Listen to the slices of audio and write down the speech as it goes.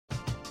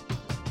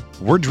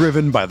We're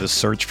driven by the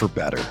search for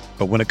better.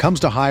 But when it comes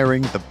to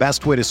hiring, the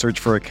best way to search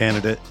for a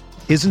candidate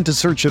isn't to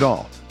search at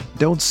all.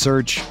 Don't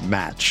search,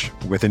 match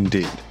with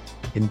Indeed.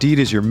 Indeed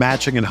is your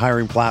matching and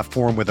hiring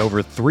platform with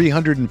over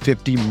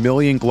 350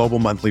 million global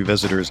monthly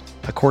visitors,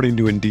 according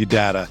to Indeed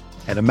data,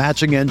 and a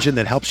matching engine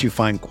that helps you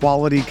find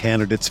quality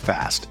candidates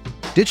fast.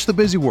 Ditch the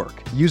busy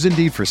work. Use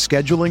Indeed for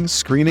scheduling,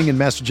 screening, and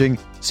messaging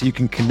so you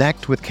can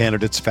connect with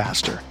candidates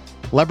faster.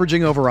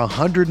 Leveraging over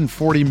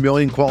 140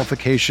 million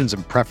qualifications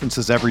and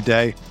preferences every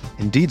day,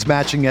 Indeed's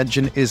matching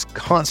engine is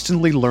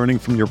constantly learning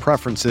from your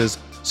preferences,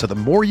 so the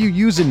more you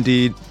use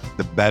Indeed,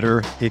 the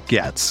better it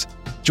gets.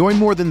 Join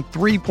more than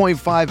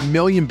 3.5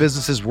 million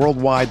businesses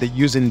worldwide that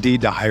use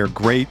Indeed to hire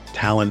great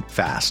talent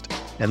fast.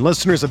 And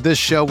listeners of this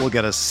show will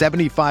get a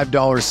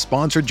 $75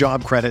 sponsored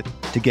job credit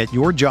to get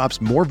your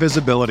jobs more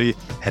visibility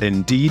at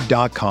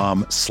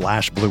Indeed.com/Blue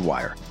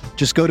Wire.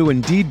 Just go to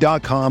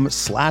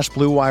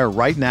Indeed.com/Blue Wire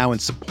right now and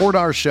support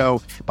our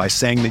show by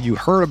saying that you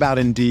heard about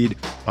Indeed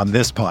on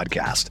this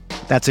podcast.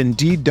 That's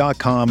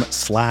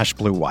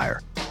Indeed.com/Blue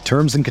Wire.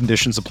 Terms and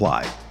conditions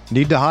apply.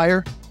 Need to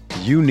hire?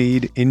 You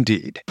need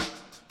Indeed.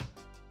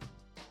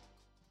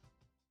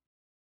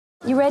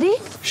 You ready?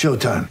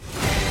 Showtime.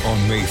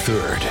 On May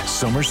 3rd,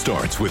 summer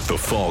starts with The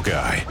Fall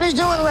Guy. Let's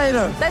do it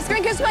later. Let's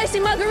drink a spicy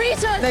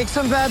margarita. Make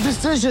some bad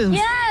decisions.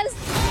 Yes!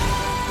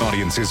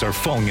 Audiences are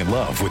falling in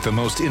love with the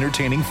most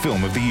entertaining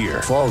film of the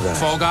year. Fall Guy.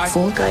 Fall Guy.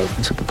 Fall Guy.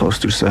 That's what the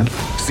poster said.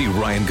 See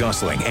Ryan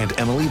Gosling and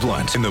Emily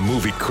Blunt in the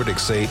movie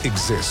critics say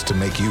exists to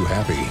make you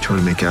happy. Trying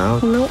to make it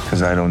out? Nope.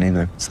 Because I don't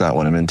either. It's not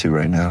what I'm into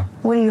right now.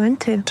 What are you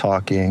into?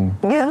 Talking.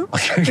 Yeah.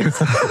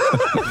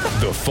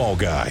 The Fall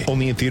Guy.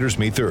 Only in theaters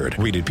May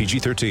 3rd. Rated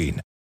PG-13.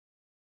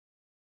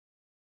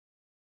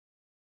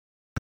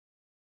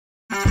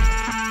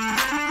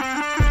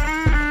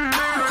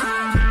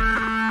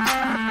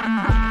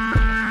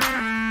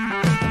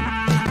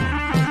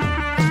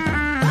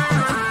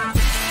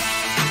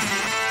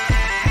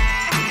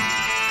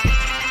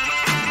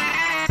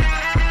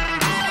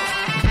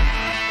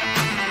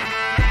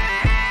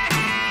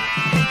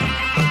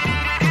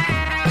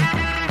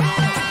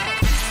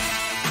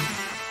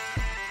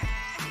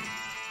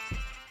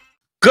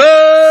 Good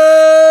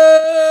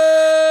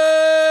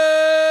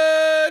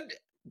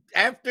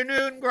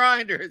afternoon,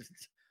 Grinders.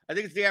 I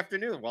think it's the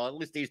afternoon. Well, at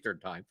least Eastern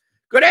time.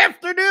 Good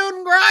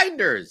afternoon,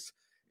 Grinders.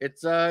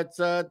 It's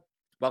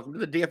welcome to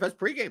the DFS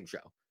pregame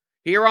show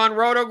here on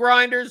Roto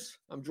Grinders.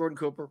 I'm Jordan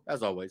Cooper,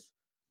 as always.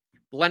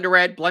 Blender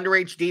Ed, Blender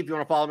HD, if you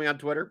want to follow me on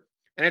Twitter.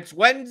 And it's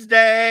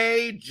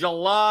Wednesday,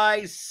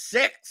 July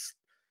 6th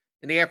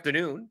in the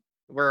afternoon.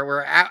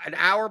 We're an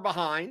hour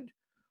behind.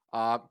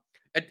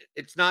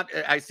 It's not,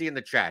 I see in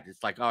the chat,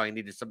 it's like, oh, I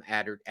needed some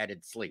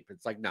added sleep.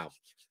 It's like, no,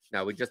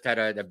 we just had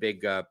a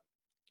big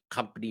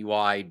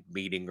company-wide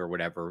meeting or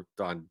whatever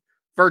done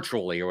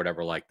virtually or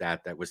whatever like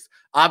that. That was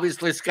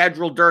obviously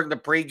scheduled during the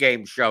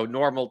pregame show,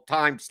 normal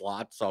time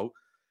slot. So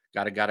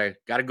gotta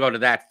go to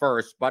that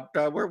first. But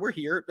we're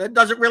here. It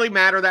doesn't really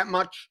matter that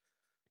much.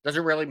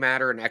 Doesn't really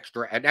matter an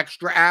extra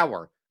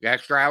hour. The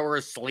extra hour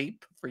of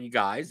sleep for you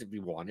guys if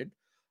you wanted.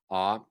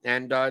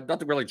 And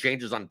nothing really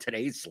changes on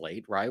today's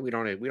slate, right? We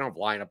don't have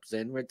lineups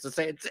in.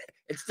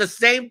 It's the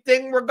same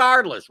thing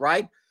regardless,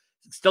 right?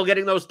 Still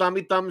getting those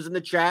thummy thumbs in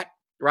the chat,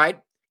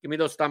 right? Give me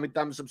those thummy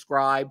thumbs,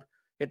 subscribe,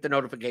 hit the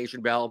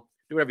notification bell,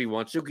 do whatever you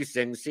want. Suki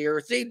Singh's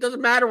here. See, it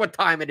doesn't matter what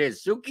time it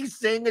is. Suki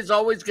Singh is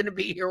always going to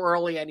be here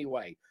early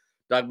anyway.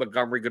 Doug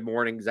Montgomery, good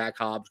morning. Zach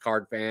Hobbs,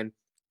 card fan.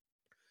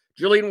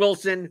 Julian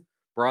Wilson,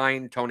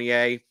 Brian, Tony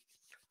A.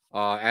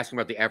 Asking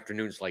about the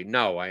afternoon slate.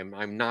 No,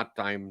 I'm not.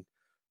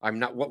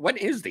 What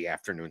is the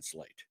afternoon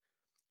slate?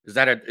 Is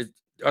that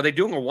are they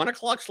doing a 1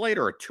 o'clock slate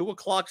or a 2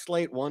 o'clock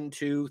slate? 1,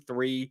 2,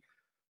 3,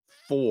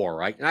 4,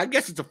 right? And I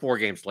guess it's a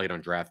 4-game slate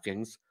on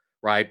DraftKings,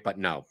 right? But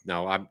no,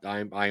 I'm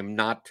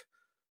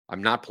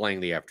not playing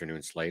the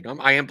afternoon slate.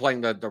 I am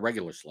playing the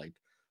regular slate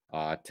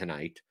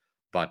tonight.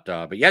 But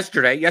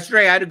yesterday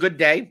I had a good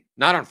day.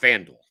 Not on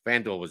FanDuel.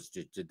 FanDuel was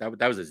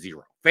that was a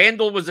 0.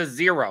 FanDuel was a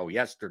 0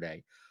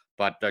 yesterday.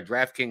 But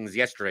DraftKings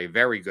yesterday,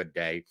 very good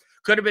day.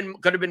 Could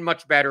have been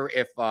much better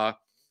if where's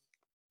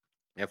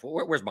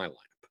my lineup?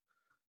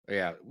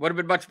 Yeah, would have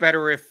been much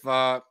better if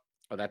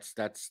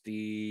that's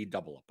the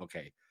double up.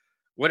 Okay.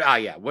 Would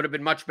have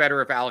been much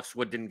better if Alex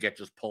Wood didn't get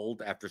just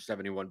pulled after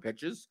 71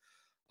 pitches.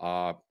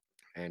 And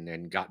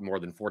then got more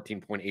than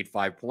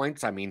 14.85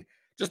 points. I mean,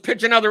 just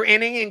pitch another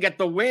inning and get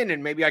the win,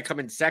 and maybe I come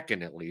in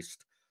second at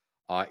least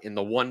in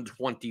the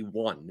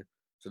 121.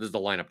 So this is the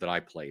lineup that I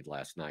played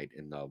last night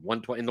in the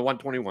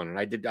 121, and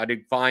I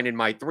did fine in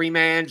my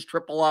 3-mans,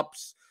 triple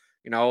ups,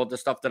 the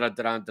stuff that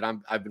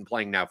I've been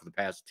playing now for the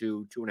past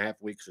 2.5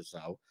 weeks or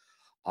so.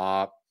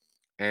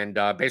 And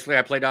basically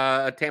I played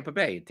a Tampa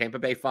Bay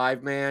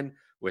 5-man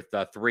with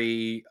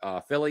 3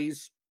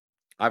 Phillies.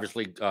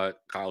 Obviously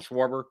Kyle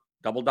Schwarber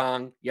double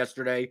dong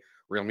yesterday.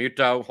 Real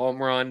Muto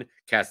home run.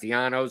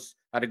 Castellanos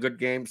had a good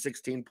game,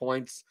 16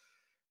 points.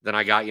 Then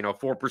I got,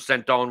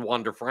 4% on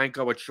Wander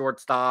Franco at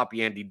shortstop.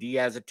 Yandy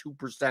Diaz at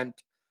 2%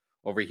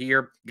 over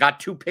here. Got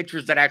 2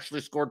 pitchers that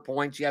actually scored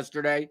points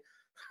yesterday.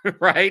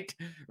 right?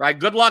 Right.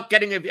 Good luck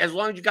getting it. As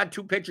long as you got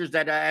 2 pitchers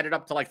that added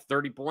up to like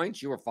 30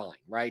 points, you were fine,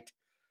 right?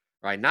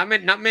 Right. Not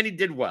many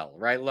did well,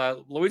 right?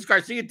 Luis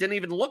Garcia didn't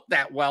even look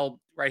that well,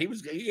 right? He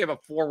gave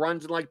up 4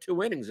 runs in like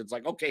 2 innings. It's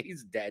like, okay,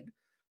 he's dead,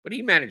 but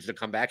he managed to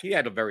come back. He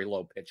had a very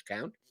low pitch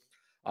count.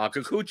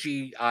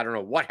 Kikuchi, I don't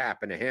know what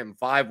happened to him.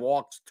 5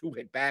 walks, 2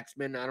 hit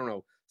batsmen. I don't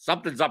know.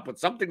 Something is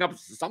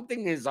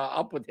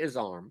up with his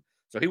arm.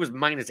 So he was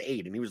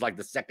 -8, and he was like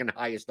the second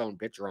highest owned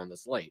pitcher on the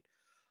slate.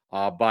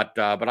 But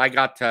I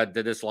got to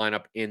this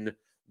lineup in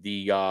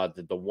the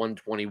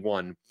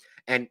 121,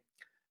 and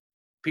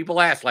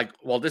people ask, like,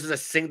 well, this is a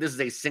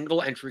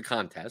single entry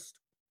contest,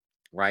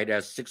 right? It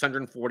has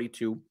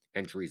 642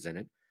 entries in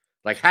it.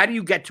 Like, how do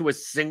you get to a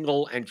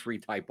single entry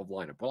type of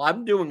lineup? Well,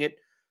 I'm doing it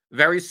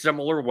very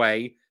similar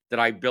way that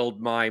I build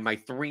my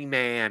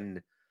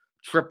 3-man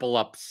triple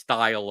up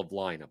style of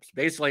lineups.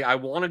 Basically, I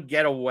want to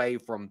get away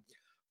from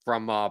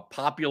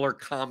popular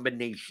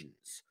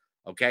combinations.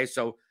 Okay,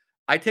 so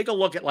I take a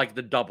look at like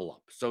the double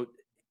up. So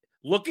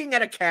looking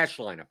at a cash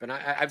lineup, and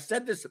I've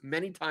said this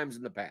many times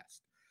in the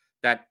past,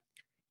 that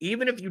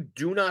even if you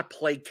do not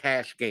play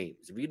cash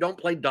games, if you don't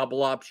play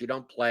double ups, you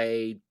don't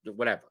play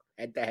whatever,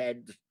 head to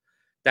head,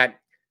 that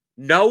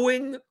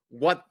knowing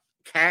what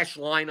cash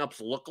lineups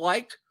look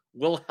like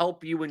will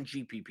help you in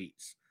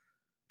GPPs,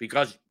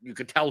 because you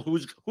can tell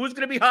who's going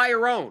to be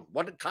higher owned,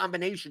 what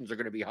combinations are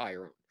going to be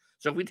higher owned.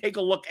 So if we take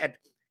a look at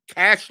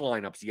cash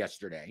lineups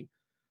yesterday,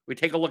 we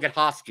take a look at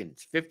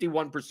Hoskins,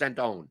 51%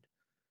 owned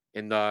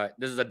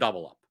this is a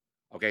double up.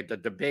 Okay,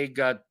 the big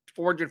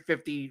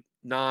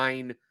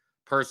 459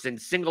 person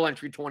single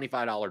entry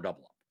 $25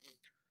 double up,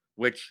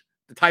 which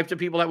the types of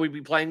people that would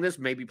be playing this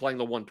may be playing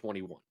the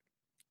 121.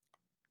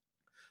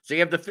 So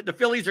you have the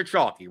Phillies are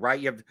chalky, right?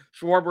 You have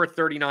Schwarber at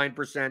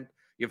 39%.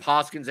 You have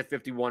Hoskins at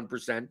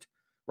 51%,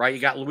 right? You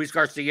got Luis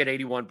Garcia at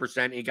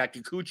 81%. And you got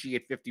Kikuchi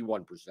at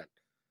 51%.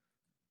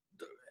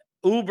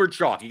 Uber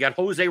chalk. You got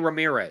Jose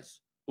Ramirez,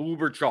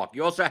 uber chalk.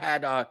 You also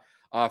had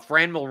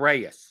Franmil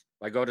Reyes.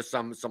 If I go to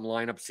some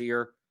lineups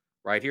here,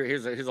 right?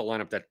 Here's a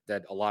lineup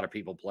that a lot of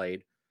people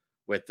played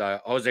with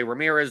Jose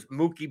Ramirez,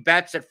 Mookie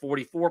Betts at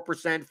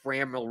 44%,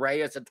 Franmil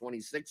Reyes at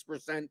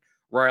 26%,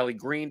 Riley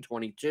Green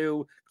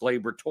 22%,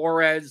 Gleyber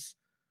Torres,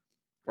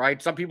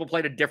 right? Some people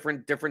played a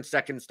different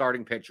second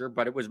starting pitcher,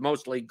 but it was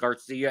mostly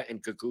Garcia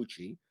and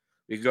Kikuchi.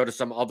 We can go to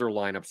some other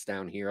lineups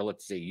down here.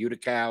 Let's see,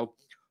 Utica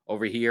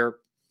over here,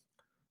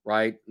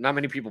 right? Not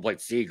many people played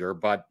Seager,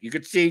 but you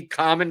could see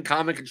common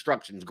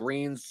constructions: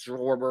 Greens,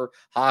 Schwarber,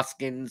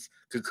 Hoskins,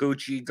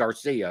 Kikuchi,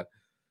 Garcia.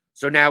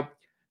 So now,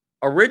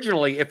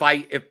 originally, if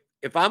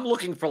I'm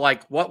looking for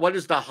like what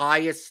is the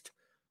highest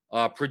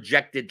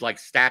projected like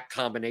stack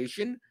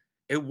combination,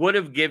 it would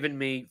have given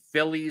me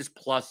Phillies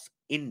plus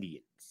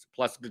Indians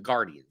plus the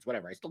Guardians,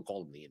 whatever. I still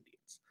call them the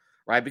Indians,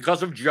 right?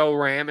 Because of Joe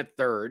Ram at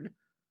third,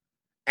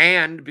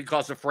 and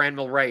because of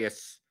Franmil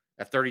Reyes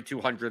at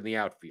 3,200 in the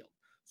outfield.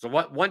 So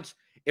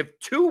if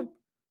 2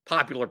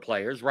 popular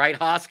players, right,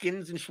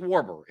 Hoskins and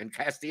Schwarber and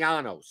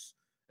Castellanos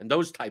and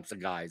those types of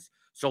guys.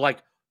 So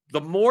like, the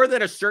more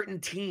that a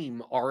certain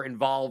team are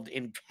involved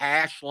in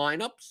cash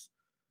lineups,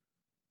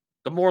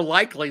 the more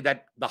likely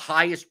that the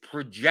highest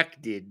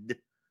projected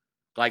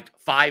like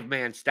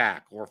 5-man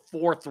stack or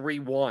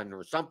 4-3-1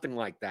 or something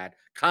like that,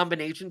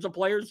 combinations of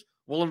players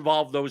will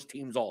involve those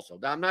teams also.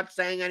 Now, I'm not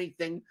saying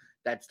anything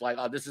that's like,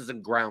 oh, this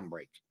isn't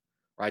groundbreaking,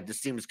 right? This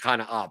seems kind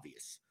of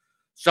obvious.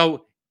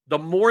 So the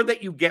more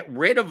that you get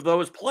rid of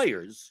those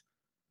players,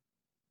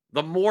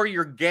 the more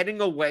you're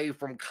getting away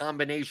from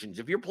combinations.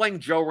 If you're playing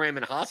Joe Ram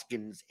and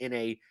Hoskins in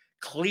a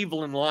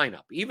Cleveland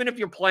lineup, even if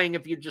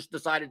you just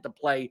decided to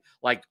play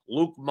like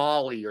Luke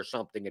Molly or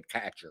something at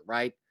catcher,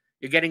 right?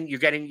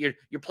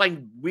 You're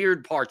playing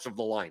weird parts of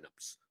the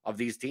lineups of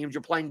these teams.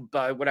 You're playing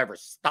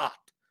Stott.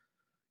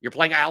 You're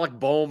playing Alec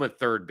Boehm at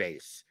third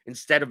base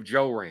instead of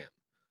Joe Ram,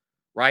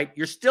 right?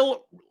 You're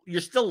still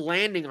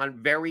landing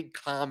on very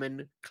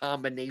common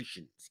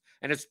combinations,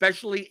 and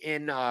especially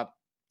in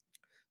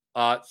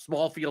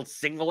small field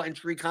single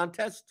entry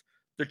contest,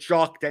 the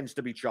chalk tends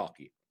to be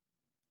chalky.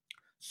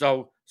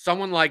 So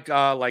someone like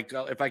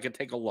if I could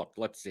take a look,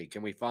 let's see,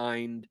 can we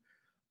find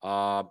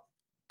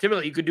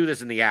typically you could do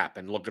this in the app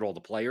and look at all the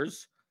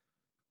players.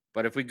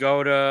 But if we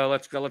go to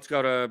let's go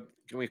to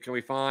can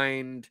we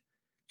find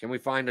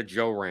a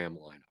Joe Ram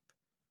lineup?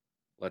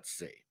 Let's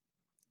see.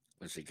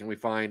 Can we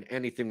find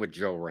anything with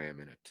Joe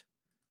Ram in it?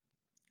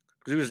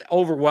 Because he was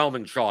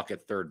overwhelming chalk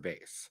at third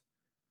base.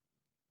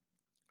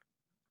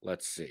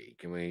 Let's see.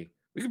 We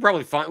could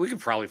probably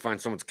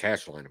find someone's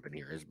cash lineup in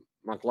here. Has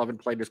Mark Levin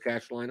played his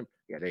cash lineup?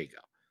 Yeah, there you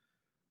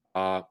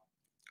go.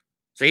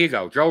 So here you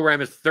go. Joe Ram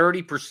is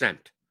 30%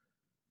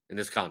 in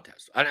this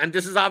contest. And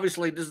this is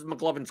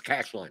McLovin's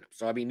cash lineup.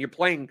 So I mean, you're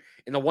playing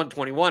in the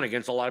 121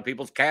 against a lot of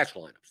people's cash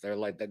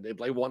lineups. They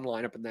play one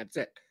lineup and that's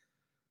it.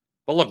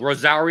 But look,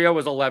 Rosario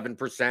was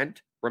 11%,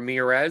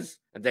 Ramirez,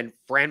 and then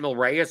Franmil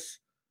Reyes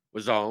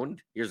was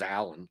owned. Here's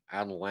Alan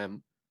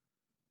Lem.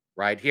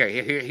 Right here.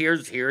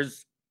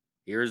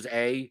 Here's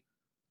a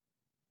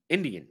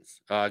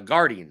Indians,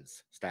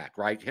 Guardians stack,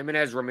 right?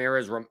 Jimenez,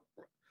 Ramirez,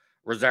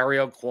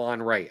 Rosario,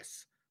 Kwan,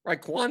 Reyes.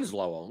 Right, Kwan's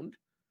low owned.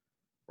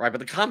 Right, but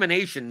the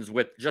combinations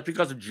with just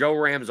because of Joe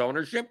Ram's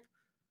ownership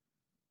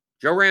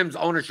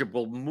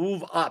will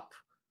move up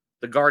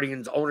the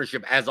Guardians'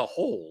 ownership as a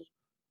whole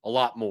a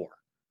lot more.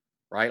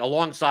 Right,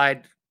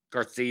 alongside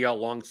Garcia,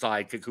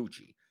 alongside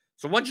Kikuchi.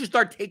 So once you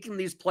start taking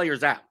these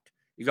players out,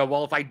 you go,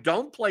 well, if I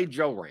don't play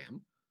Joe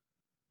Ram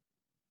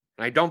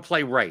and I don't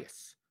play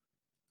Reyes,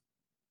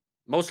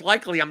 most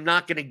likely I'm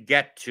not going to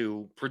get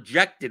to,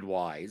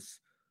 projected-wise,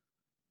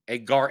 a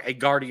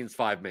Guardians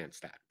 5-man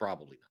stack.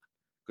 Probably not.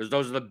 Because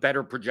those are the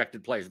better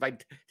projected players. If I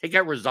take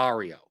out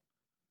Rosario,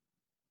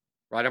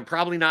 right, I'm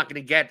probably not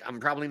going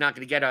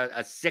to get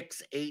a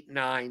 6, 8,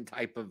 9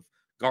 type of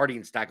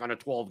Guardian stack on a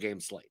 12-game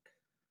slate.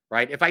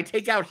 Right? If I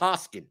take out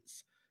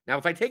Hoskins,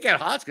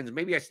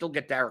 maybe I still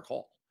get Derek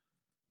Hall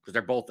because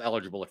they're both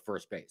eligible at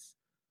first base.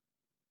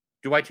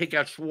 Do I take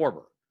out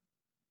Schwarber?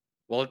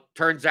 Well, it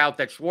turns out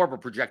that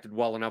Schwarber projected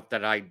well enough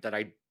that I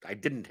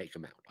didn't take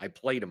him out. I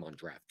played him on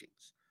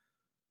DraftKings.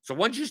 So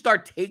once you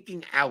start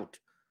taking out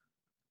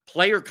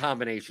player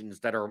combinations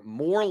that are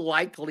more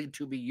likely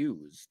to be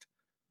used,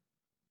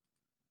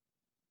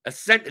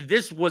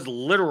 this was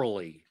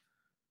literally,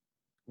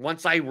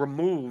 once I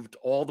removed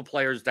all the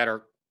players that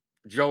are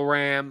Joe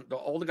Ram,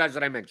 all the guys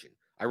that I mentioned.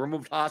 I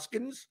removed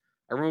Hoskins.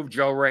 I removed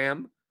Joe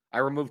Ram. I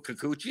removed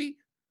Kikuchi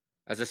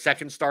as a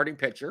second starting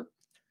pitcher.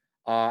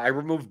 I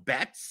removed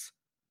Betts.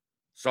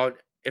 So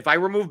if I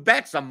remove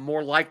Betts, I'm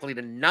more likely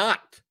to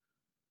not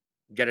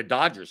get a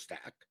Dodgers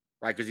stack,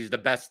 right? Because he's the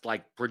best,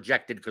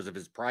 projected because of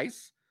his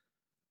price.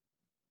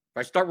 If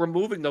I start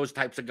removing those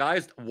types of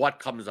guys, what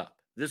comes up?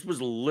 This was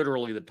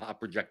literally the top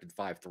projected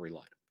 5-3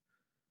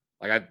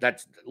 lineup.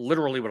 That's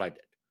literally what I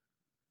did.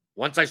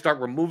 Once I start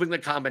removing the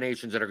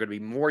combinations that are going to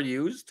be more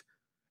used,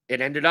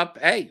 it ended up,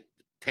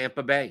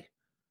 Tampa Bay.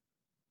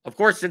 Of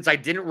course, since I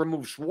didn't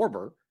remove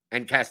Schwarber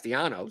and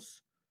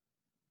Castellanos,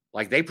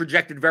 they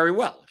projected very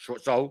well.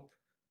 So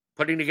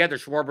putting together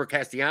Schwarber,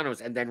 Castellanos,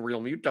 and then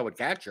Real Muto at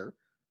catcher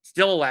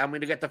still allowed me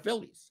to get the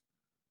Phillies.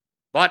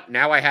 But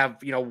now I have,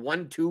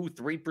 1, 2,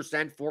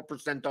 3%,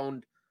 4%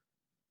 owned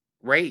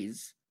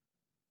Rays.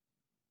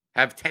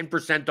 Have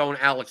 10% owned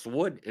Alex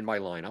Wood in my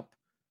lineup.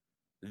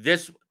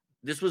 This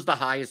was the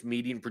highest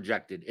median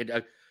projected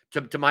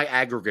to my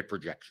aggregate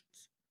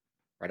projections,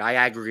 right? I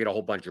aggregate a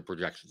whole bunch of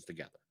projections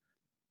together.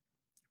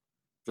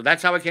 So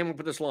that's how I came up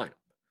with this lineup.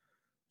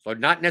 So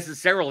not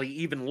necessarily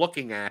even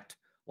looking at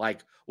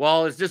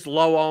is this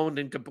low owned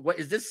and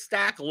is this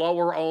stack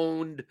lower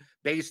owned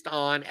based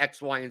on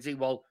X, Y, and Z?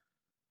 Well,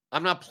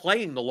 I'm not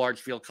playing the large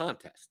field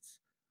contests.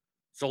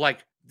 So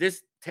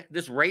this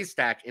Rays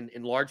stack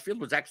in large field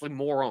was actually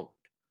more owned.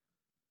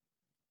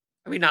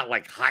 I mean,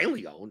 not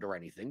highly owned or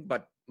anything,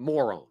 but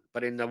more owned.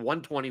 But in the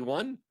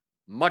 121,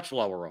 much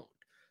lower owned.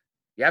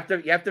 You have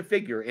to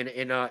figure in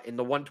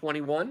the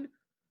 121,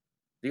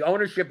 the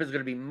ownership is going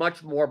to be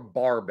much more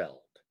barbelled.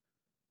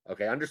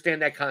 Okay,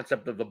 understand that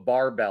concept of the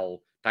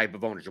barbell type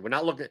of ownership. We're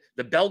not looking at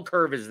the bell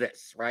curve is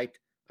this, right?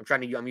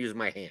 I'm using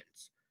my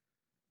hands.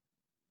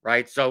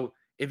 Right? So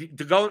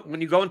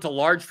when you go into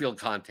large field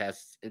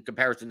contests in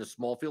comparison to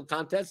small field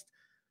contests,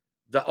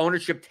 the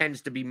ownership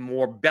tends to be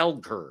more bell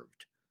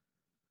curved,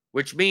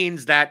 which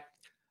means that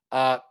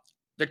the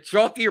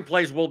chalkier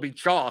plays will be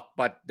chalk,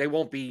 but they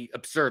won't be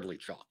absurdly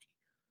chalky,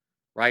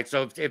 right?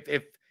 So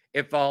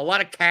if a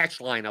lot of cash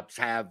lineups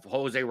have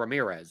Jose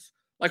Ramirez,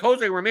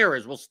 Jose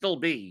Ramirez will still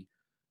be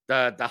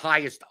the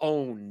highest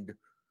owned,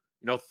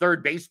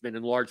 third baseman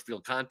in large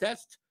field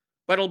contests,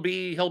 but he'll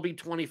be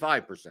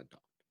 25% owned.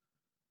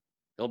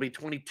 He'll be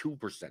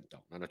 22%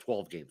 owned on a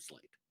 12-game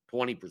slate,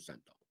 20% owned.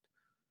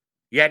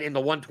 Yet in the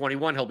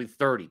 121, he'll be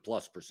 30+%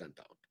 owned.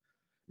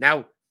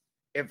 Now,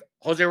 if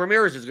Jose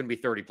Ramirez is going to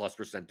be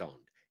 30+% owned,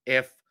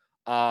 if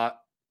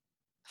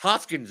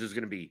Hoskins is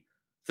going to be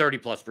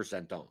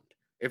 30+% owned,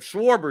 if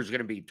Schwarber is going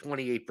to be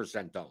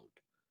 28% owned,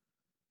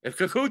 if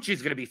Kikuchi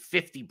is going to be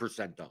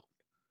 50%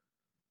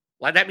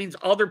 owned, that means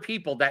other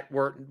people that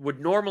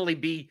would normally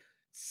be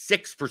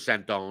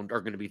 6% owned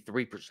are going to be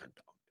 3% owned,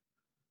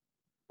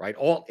 right?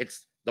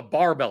 It's the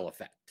barbell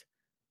effect.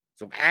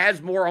 So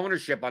as more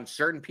ownership on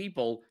certain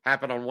people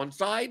happen on one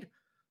side,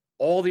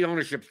 all the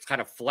ownership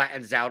kind of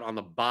flattens out on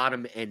the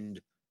bottom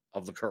end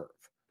of the curve.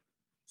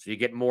 So you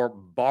get more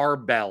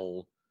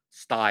barbell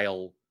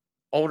style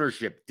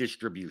ownership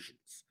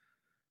distributions,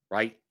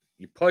 right?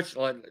 You push,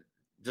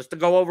 just to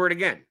go over it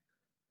again,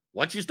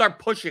 once you start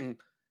pushing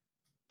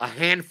a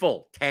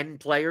handful, 10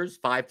 players,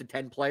 5 to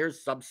 10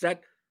 players, subset,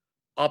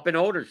 up in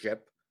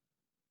ownership,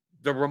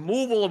 the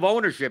removal of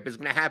ownership is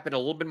going to happen a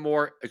little bit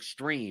more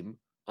extreme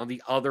on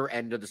the other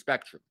end of the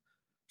spectrum.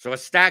 So a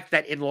stack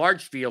that in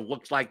large field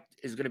looks like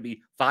is going to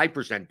be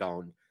 5%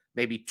 owned,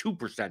 maybe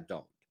 2%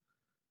 owned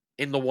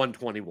in the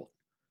 121.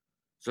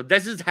 So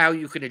this is how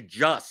you can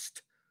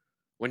adjust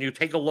when you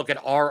take a look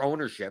at our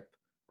ownership,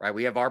 right?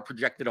 We have our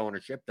projected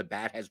ownership. The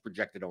bat has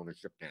projected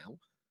ownership now.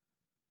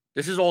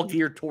 This is all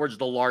geared towards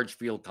the large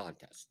field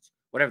contests,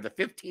 whatever, the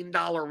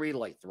 $15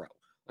 relay throw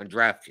on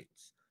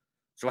DraftKings.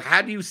 So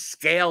how do you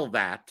scale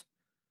that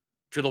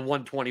to the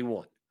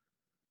 121?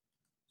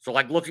 So,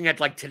 like looking at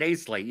like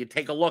today's slate, you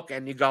take a look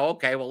and you go,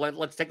 okay, well,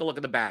 let's take a look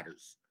at the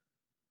batters.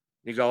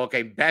 You go,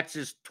 okay, Betts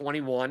is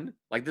 21.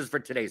 Like this is for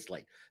today's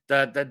slate.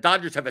 The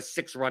Dodgers have a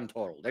 6-run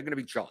total. They're going to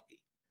be chalky,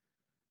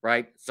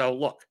 right? So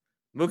look,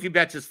 Mookie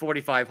Betts is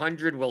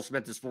 4,500. Will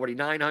Smith is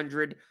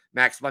 4,900.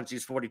 Max Muncy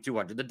is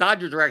 4,200. The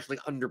Dodgers are actually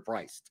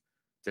underpriced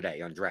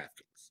today on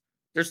DraftKings.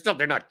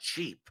 They're not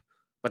cheap,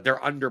 but they're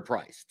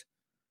underpriced.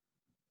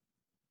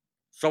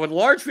 So in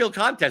large field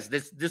contests,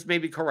 this may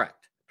be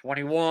correct.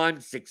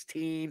 21,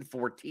 16,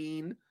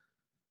 14.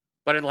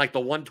 But in like the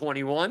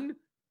 121,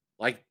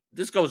 like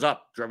this goes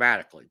up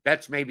dramatically.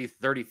 Betts may be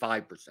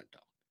 35% owned.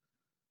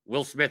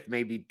 Will Smith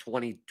may be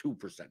 22%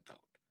 owned.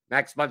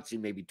 Max Muncy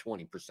may be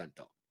 20%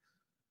 owned.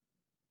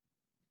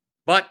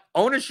 But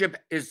ownership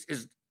is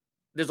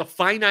there's a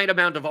finite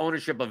amount of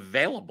ownership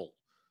available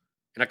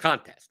in a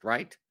contest,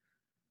 right?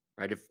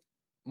 Right.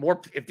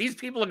 If these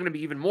people are going to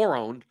be even more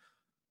owned,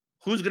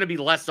 who's going to be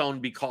less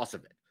owned because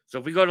of it? So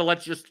if we go to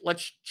let's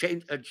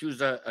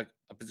choose a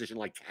position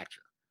like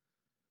catcher.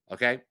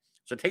 Okay.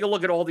 So take a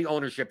look at all the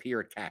ownership here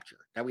at catcher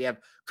that we have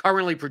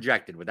currently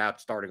projected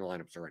without starting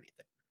lineups or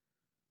anything.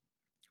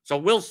 So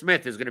Will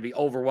Smith is going to be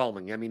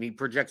overwhelming. I mean, he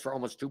projects for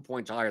almost 2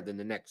 points higher than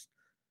the next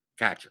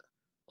catcher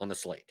on the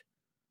slate.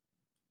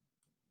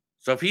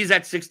 So if he's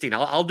at 16,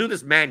 I'll do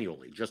this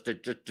manually just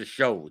to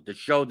show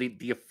the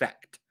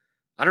effect.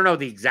 I don't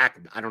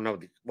know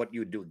what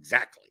you would do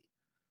exactly.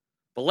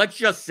 But let's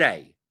just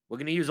say we're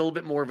going to use a little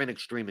bit more of an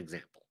extreme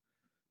example.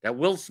 That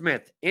Will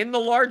Smith in the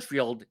large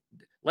field,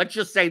 let's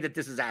just say that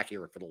this is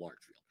accurate for the large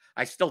field.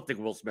 I still think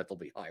Will Smith will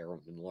be higher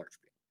in the large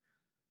field.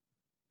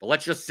 But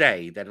let's just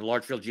say that in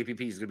large field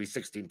GPP is going to be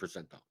 16%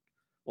 owned.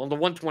 Well, in the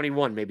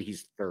 121, maybe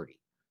he's 30.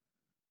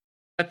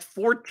 That's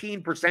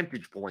 14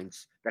 percentage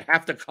points that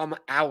have to come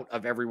out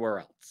of everywhere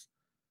else.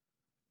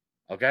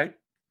 Okay?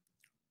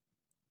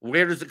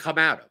 Where does it come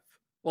out of?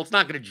 Well, it's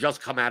not going to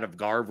just come out of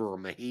Garver or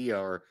Mejia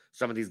or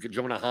some of these,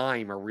 Jonah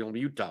Heim or Real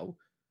Muto.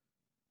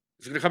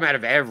 It's going to come out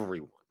of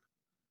everyone.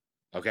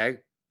 Okay?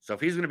 So if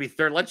he's going to be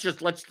let's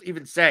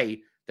even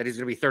say that he's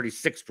going to be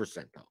 36%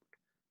 owned.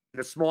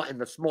 In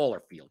the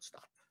smaller field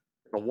stuff.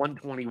 The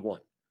 121.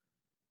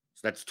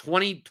 So that's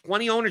 20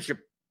 ownership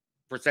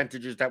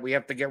percentages that we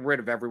have to get rid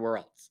of everywhere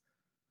else.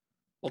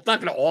 Well, it's not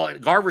going to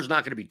Garver's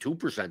not going to be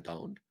 2%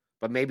 owned,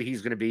 but maybe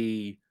he's going to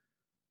be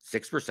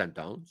 6%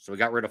 owned. So we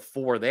got rid of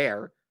 4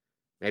 there.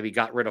 Maybe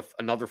got rid of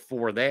another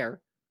 4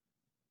 there,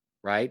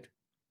 right?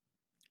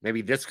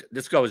 Maybe this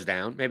goes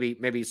down.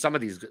 Maybe some of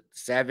these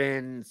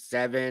 7.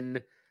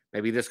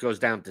 Maybe this goes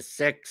down to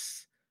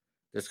 6.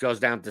 This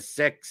goes down to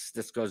 6.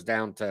 This goes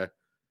down to,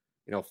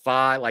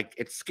 5. Like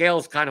it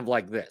scales kind of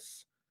like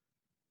this,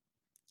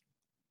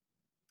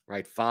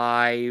 right?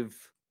 5,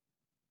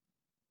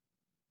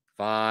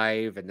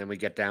 and then we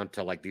get down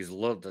to like these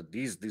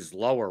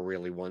lower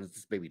really ones.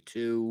 This maybe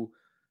 2,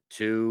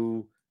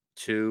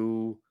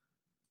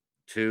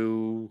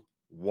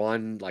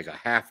 1, like a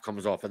half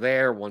comes off of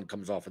there, 1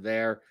 comes off of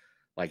there.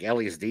 Like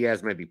Elias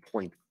Diaz, maybe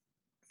 0.5%.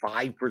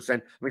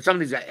 I mean, some of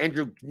these,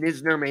 Andrew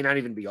Knizner may not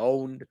even be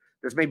owned.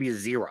 This may be a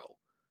 0.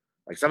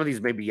 Like some of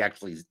these may be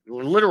actually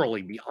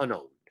literally be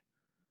unowned.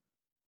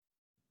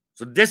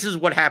 So this is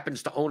what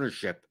happens to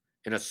ownership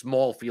in a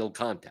small field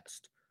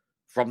contest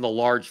from the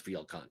large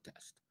field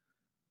contest.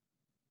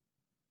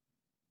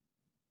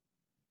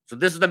 So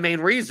this is the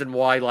main reason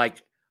why,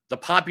 like, the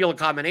popular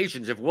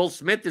combinations, if Will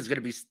Smith is going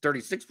to be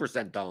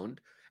 36%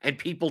 owned, and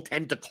people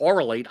tend to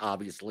correlate,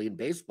 obviously, in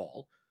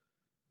baseball,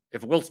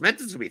 if Will Smith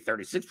is going to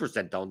be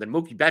 36% owned, then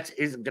Mookie Betts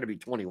isn't going to be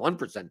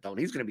 21% owned.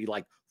 He's going to be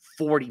like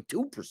 42%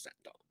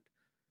 owned.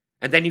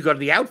 And then you go to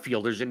the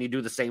outfielders and you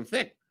do the same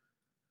thing.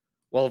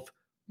 Well, if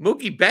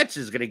Mookie Betts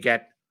is going to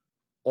get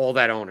all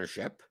that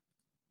ownership,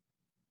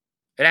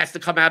 it has to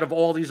come out of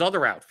all these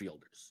other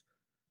outfielders.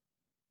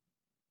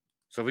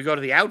 So if we go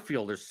to the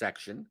outfielders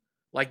section,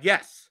 like,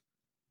 yes,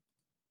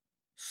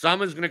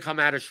 some is going to come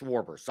out of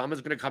Schwarber. Some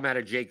is going to come out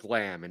of Jake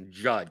Lamb and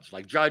Judge.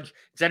 Like Judge,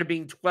 instead of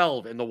being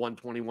 12 in the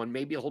 121,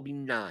 maybe he'll be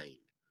 9.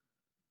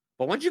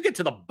 But once you get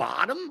to the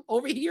bottom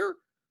over here,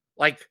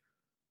 like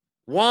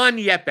Juan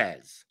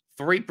Yepes,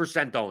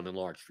 3% owned in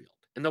large field.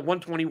 In the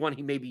 121,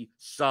 he may be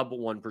sub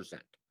 1%.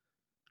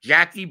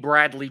 Jackie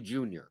Bradley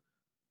Jr.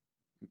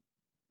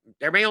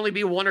 There may only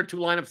be 1 or 2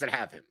 lineups that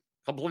have him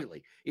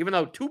completely. Even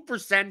though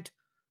 2%,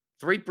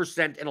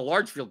 3% in a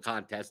large field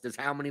contest is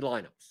how many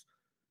lineups?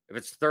 If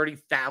it's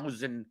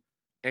 30,000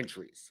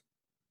 entries,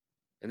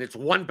 and it's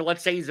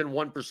let's say he's in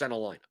 1% of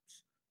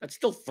lineups, that's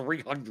still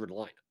 300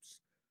 lineups.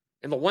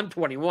 In the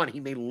 121,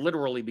 he may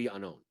literally be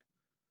unowned.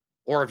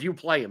 Or if you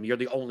play him, you're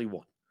the only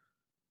one.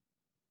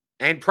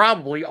 And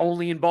probably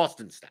only in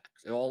Boston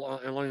stacks,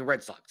 only in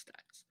Red Sox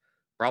stacks.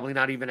 Probably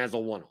not even as a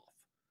one-off,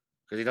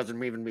 because he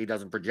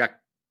doesn't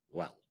project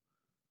well,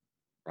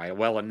 right?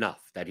 Well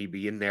enough that he'd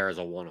be in there as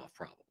a one-off,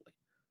 probably.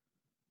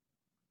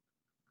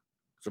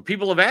 So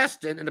people have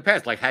asked in the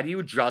past, like, how do you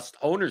adjust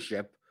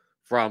ownership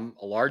from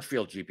a large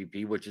field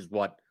GPP, which is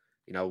what,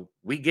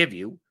 we give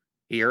you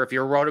here. If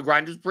you're a Roto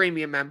Grinders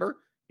premium member,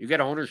 you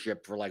get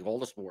ownership for like all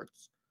the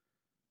sports,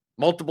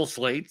 multiple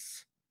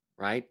slates,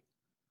 right?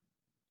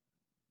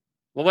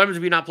 Well, what happens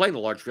if you're not playing the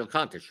large field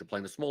contest? You're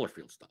playing the smaller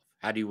field stuff.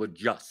 How do you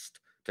adjust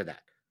to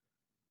that?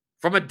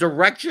 From a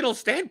directional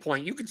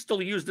standpoint, you can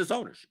still use this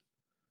ownership.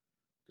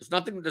 There's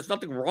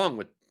nothing wrong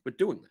with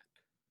doing that.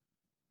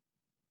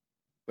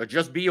 But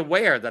just be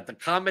aware that the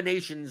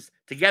combinations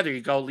together,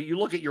 you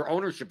look at your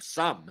ownership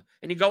sum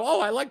and you go,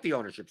 oh, I like the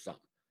ownership sum.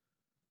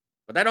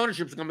 But that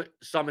ownership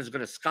sum is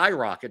going to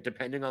skyrocket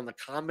depending on the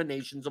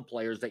combinations of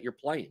players that you're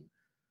playing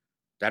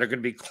that are going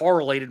to be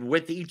correlated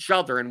with each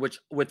other and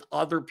with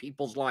other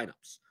people's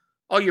lineups.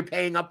 Oh, you're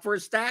paying up for a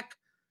stack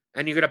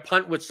and you're going to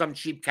punt with some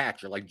cheap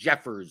catcher like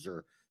Jeffers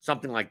or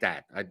something like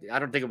that. I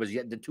don't think it was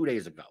yet 2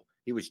 days ago.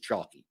 He was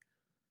chalky.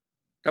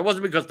 That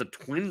wasn't because the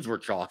Twins were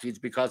chalky. It's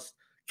because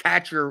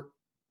catcher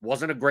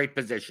wasn't a great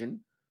position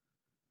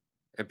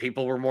and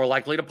people were more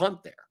likely to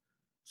punt there.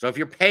 So if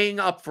you're paying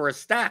up for a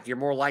stack, you're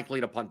more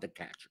likely to punt the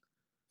catcher.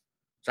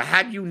 So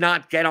how do you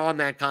not get on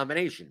that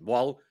combination?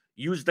 Well,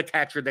 use the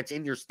catcher that's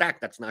in your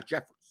stack that's not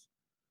Jeffers.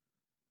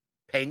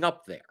 Paying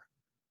up there.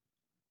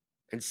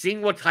 And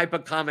seeing what type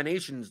of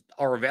combinations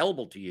are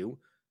available to you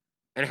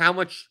and how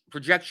much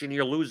projection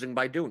you're losing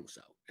by doing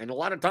so. And a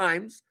lot of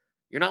times,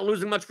 you're not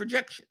losing much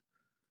projection.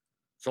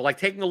 So like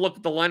taking a look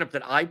at the lineup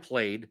that I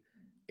played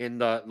in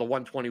the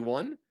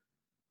 121,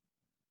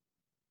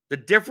 the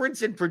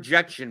difference in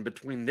projection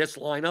between this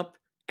lineup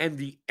and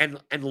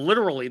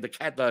literally the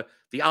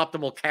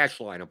optimal cash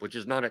lineup, which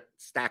is not a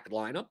stacked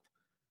lineup,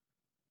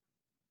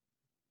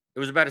 it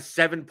was about a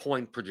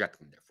 7-point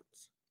projection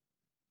difference.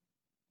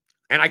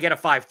 And I get a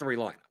 5-3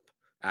 lineup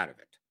out of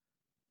it.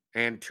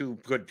 And 2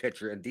 good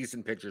pitchers and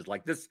decent pitchers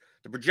like this.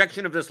 The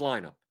projection of this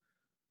lineup,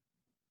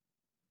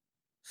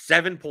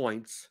 7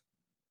 points,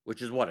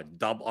 which is what, a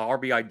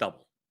RBI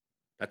double.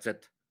 That's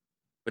it.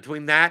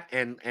 Between that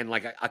and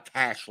like a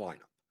cash lineup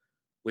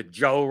with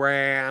Joe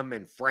Ram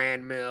and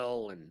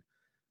Franmil and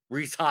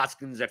Rhys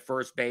Hoskins at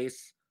first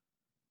base.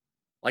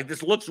 Like,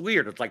 this looks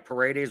weird. It's like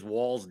Paredes,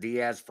 Walls,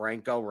 Diaz,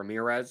 Franco,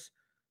 Ramirez.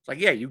 It's like,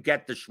 yeah, you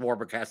get the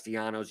Schwarber,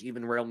 Castellanos,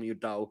 even Real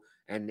Muto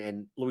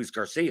and Luis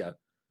Garcia.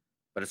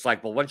 But it's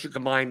like, well, once you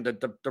combine,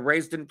 the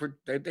Rays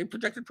they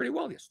projected pretty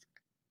well yesterday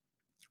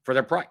for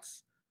their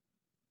price.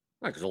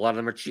 Right, because a lot of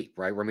them are cheap,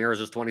 right?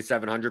 Ramirez is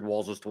 2,700,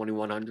 Walls is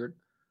 2,100.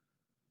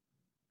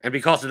 And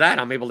because of that,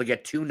 I'm able to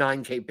get 2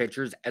 9K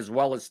pitchers as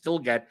well as still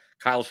get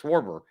Kyle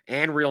Schwarber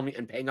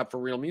and paying up for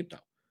Real Muto.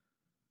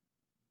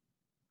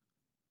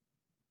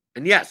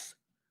 And yes,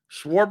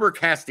 Schwarber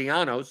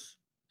Castellanos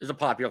is a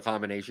popular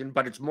combination,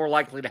 but it's more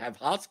likely to have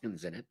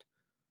Hoskins in it.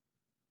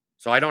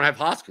 So I don't have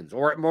Hoskins,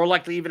 or more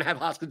likely even have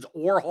Hoskins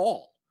or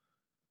Hall.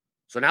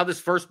 So now this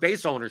first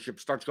base ownership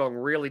starts going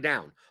really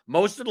down.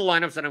 Most of the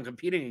lineups that I'm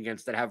competing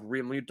against that have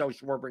Real Muto,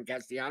 Schwarber, and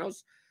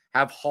Castellanos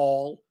have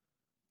Hall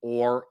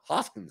or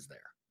Hoskins there.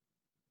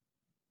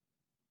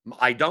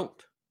 I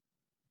don't.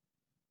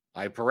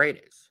 I have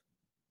Paredes.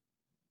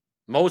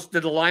 Most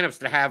of the lineups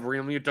that have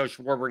Real Muto,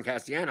 Schwarber, and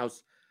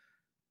Castellanos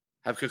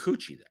have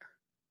Kikuchi there,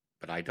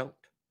 but I don't.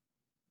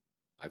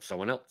 I have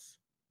someone else,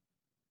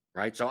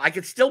 right? So I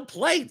could still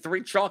play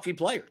 3 chalky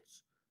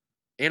players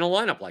in a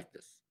lineup like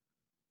this.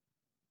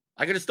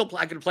 I could have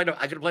played a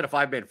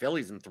 5-man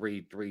Phillies and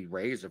 3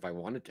 Rays if I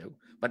wanted to,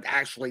 but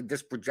actually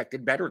this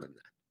projected better than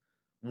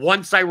that.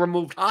 Once I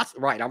removed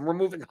I'm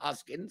removing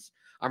Hoskins,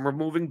 I'm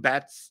removing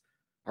Betts,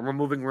 I'm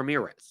removing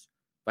Ramirez.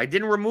 If I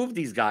didn't remove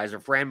these guys or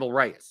Franmil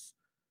Reyes,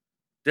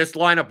 this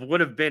lineup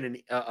would have been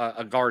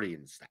a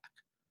Guardian stack.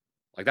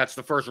 Like, that's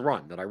the first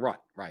run that I run,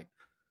 right?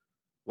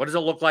 What does it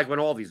look like when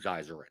all these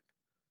guys are in?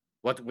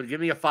 What would give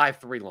me a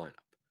 5-3 lineup?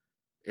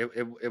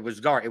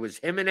 It was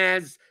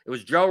Jimenez, it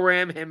was Joe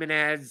Ram,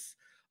 Jimenez,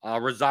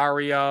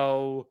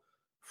 Rosario,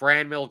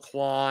 Franmil,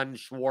 Kwan,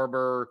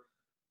 Schwarber,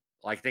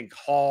 I think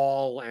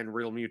Hall and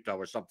Real Muto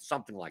or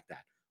something like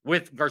that.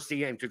 With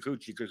Garcia and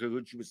Kikuchi, because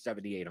Kikuchi was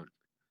 7,800.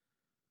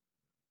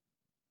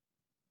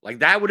 Like,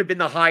 that would have been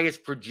the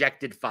highest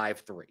projected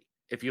 5-3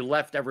 if you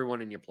left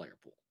everyone in your player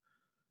pool.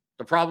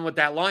 The problem with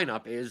that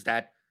lineup is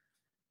that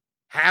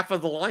half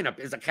of the lineup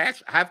is a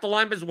cash. Half the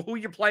lineup is who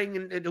you're playing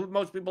and who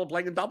most people are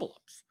playing in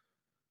double-ups.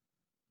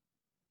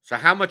 So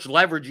how much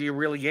leverage are you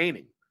really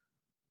gaining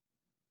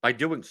by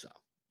doing so?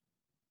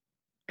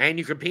 And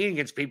you're competing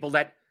against people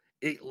that,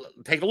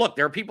 take a look,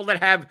 there are people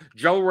that have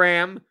Joe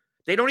Ram.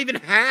 They don't even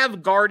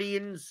have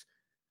Guardians,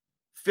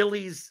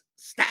 Phillies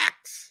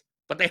stacks,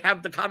 but they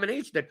have the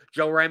combination that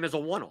Joe Ram is a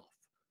one-off.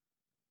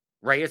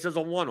 Reyes is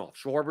a one-off.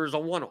 Schwarber is a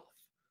one-off.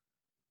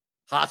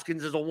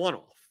 Hoskins is a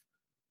one-off.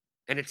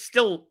 And it's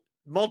still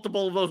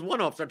multiple of those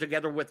one-offs are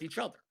together with each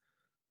other.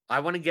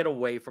 I want to get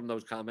away from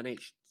those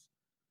combinations,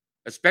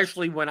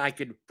 especially when I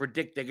could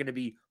predict they're going to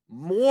be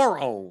more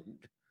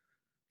owned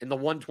in the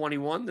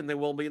 121 than they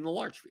will be in the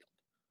large field.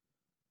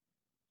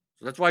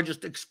 So that's why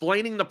just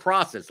explaining the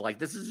process, like,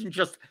 this isn't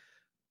just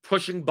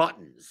pushing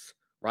buttons,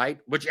 right?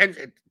 Which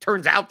it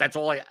turns out that's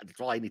all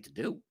I need to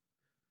do.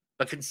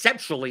 But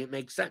conceptually, it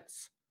makes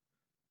sense.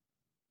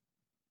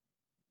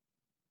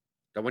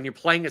 That when you're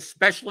playing,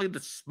 especially the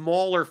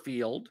smaller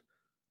field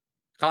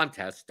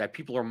contests, that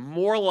people are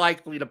more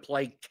likely to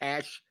play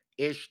cash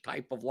ish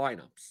type of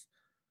lineups,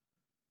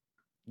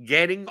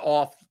 getting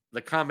off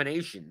the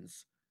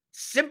combinations,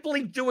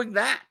 simply doing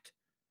that,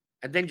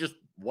 and then just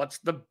what's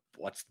the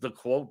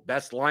quote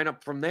best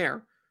lineup from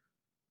there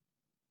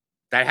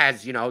that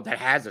has, that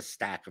has a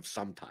stack of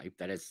some type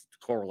that has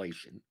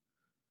correlation,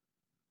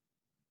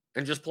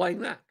 and just playing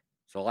that.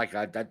 So like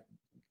that,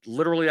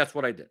 literally that's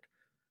what I did.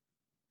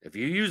 If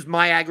you use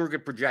my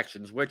aggregate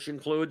projections, which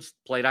includes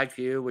Plate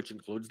IQ, which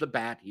includes the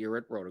bat here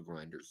at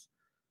RotoGrinders,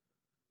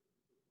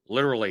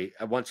 literally,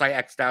 once I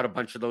X'd out a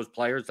bunch of those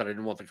players that I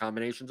didn't want the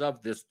combinations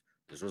of, this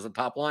was a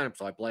top lineup,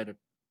 so I played it.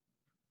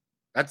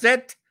 That's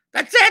it.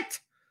 That's it.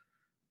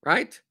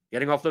 Right?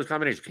 Getting off those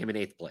combinations, came in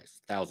 8th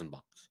place,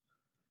 $1,000.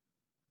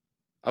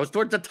 I was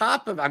towards the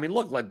top of,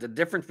 look, like the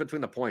difference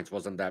between the points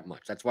wasn't that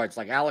much. That's why it's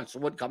like Alex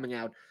Wood coming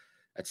out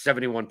at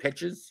 71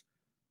 pitches.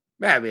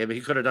 Yeah, he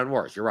could have done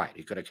worse. You're right.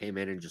 He could have came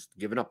in and just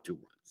given up 2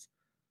 runs.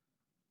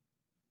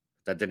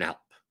 That didn't help.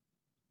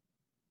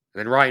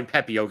 And then Ryan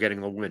Pepio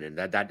getting the win. And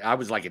that I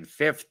was like in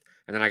 5th,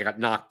 and then I got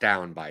knocked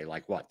down by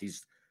like what?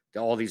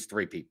 All these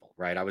 3 people,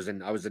 right? I was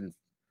in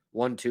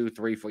 1, 2,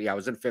 3, 4. Yeah, I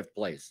was in 5th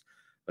place.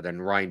 But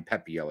then Ryan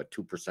Pepio at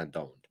 2%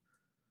 owned.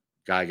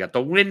 Guy got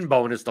the win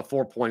bonus, the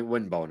 4-point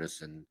win bonus,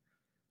 and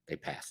they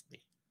passed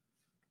me.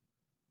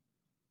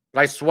 But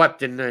I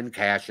swept in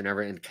cash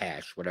and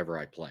cash, whatever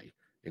I play.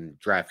 In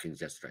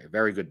DraftKings yesterday. A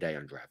very good day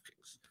on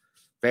DraftKings.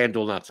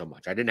 FanDuel, not so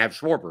much. I didn't have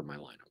Schwarber in my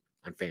lineup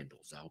on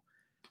FanDuel, so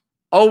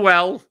oh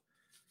well.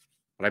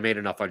 But I made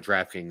enough on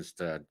DraftKings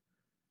to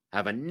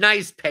have a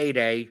nice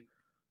payday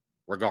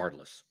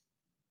regardless.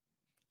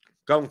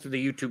 Going through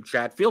the YouTube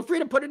chat, feel free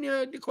to put in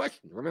your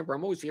question. Remember,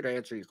 I'm always here to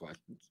answer your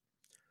questions.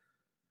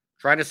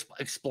 Trying to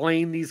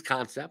explain these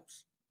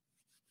concepts.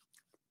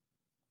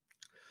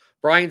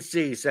 Brian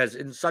C. says,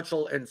 in such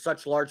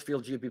large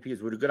field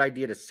GPPs, would a good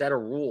idea to set a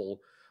rule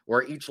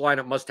where each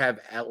lineup must have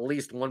at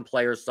least one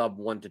player sub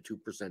 1 to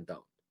 2% owned?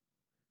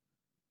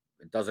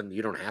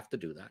 You don't have to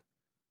do that.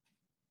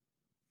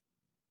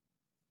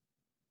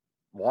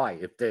 Why?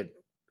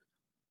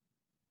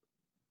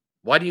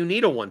 Why do you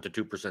need a 1 to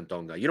 2%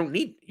 owned guy? You don't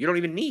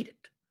even need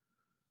it.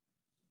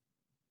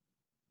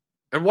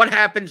 And what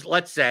happens,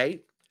 let's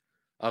say,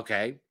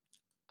 okay,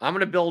 I'm going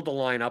to build a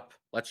lineup.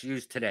 Let's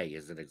use today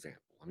as an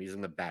example. I'm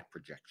using the bat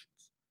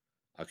projections.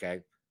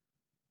 Okay.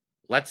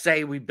 Let's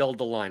say we build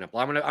a lineup.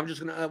 I'm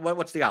just gonna.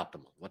 What's the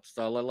optimal? What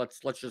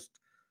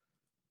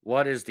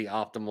is the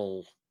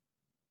optimal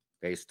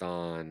based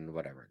on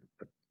whatever?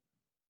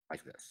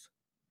 Like this.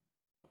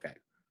 Okay.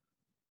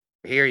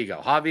 Here you go.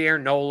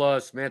 Javier,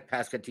 Nola, Smith,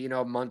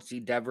 Pasquantino,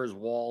 Muncy, Devers,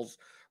 Walls,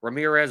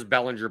 Ramirez,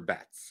 Bellinger,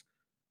 Betts.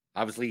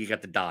 Obviously, you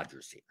got the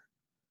Dodgers here.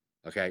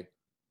 Okay.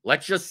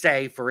 Let's just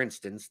say, for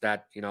instance,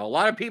 that a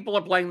lot of people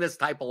are playing this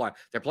type of line.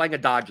 They're playing a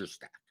Dodgers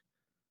stack,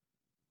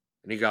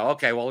 and you go,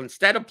 okay, well,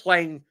 instead of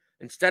playing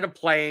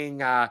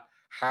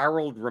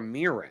Harold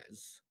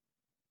Ramirez,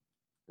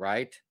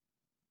 right,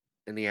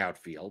 in the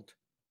outfield,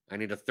 I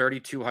need a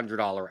 $3,200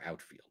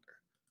 outfielder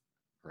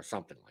or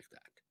something like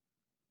that.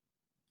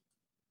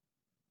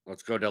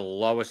 Let's go to the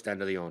lowest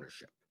end of the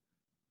ownership.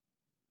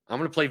 I'm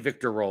going to play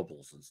Victor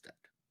Robles instead.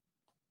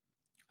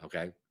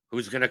 Okay,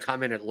 who's going to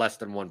come in at less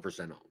than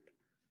 1% owned?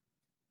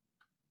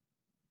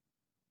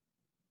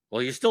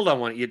 Well, you still don't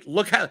want it.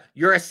 Look how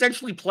you're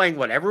essentially playing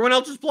what everyone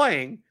else is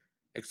playing,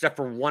 except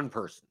for one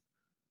person.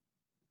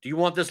 Do you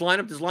want this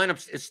lineup? This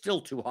lineup is still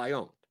too high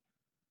owned.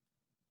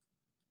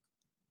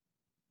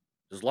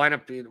 This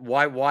lineup,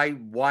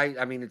 why?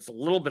 I mean, it's a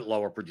little bit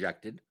lower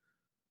projected,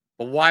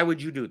 but why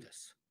would you do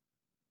this?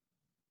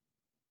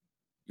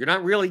 You're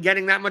not really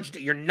getting that much.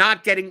 You're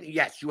not getting,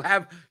 yes,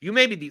 you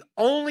may be the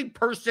only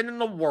person in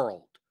the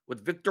world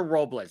with Victor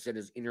Robles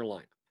in your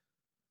lineup.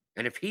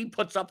 And if he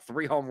puts up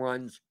 3 home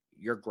runs,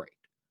 you're great.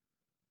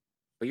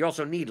 But you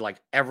also need like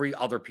every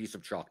other piece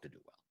of chalk to do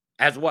well,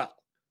 as well,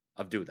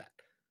 do that.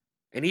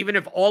 And even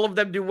if all of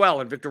them do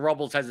well and Victor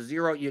Robles has a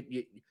 0,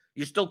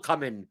 you still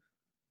come in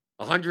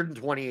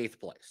 128th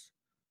place.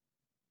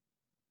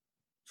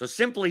 So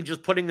simply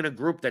just putting in a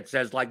group that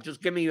says, like,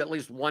 just give me at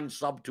least one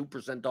sub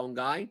 2% owned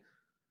guy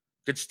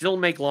could still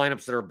make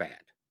lineups that are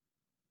bad.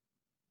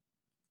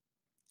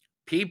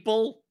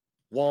 People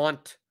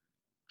want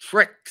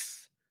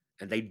tricks,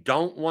 and they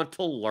don't want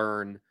to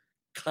learn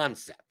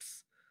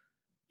concepts.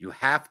 You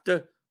have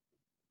to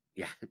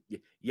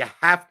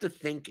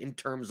think in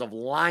terms of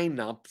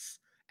lineups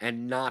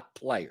and not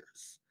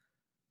players.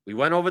 We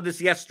went over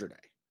this yesterday,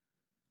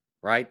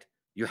 right?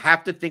 You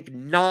have to think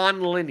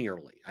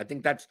non-linearly. I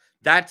think that's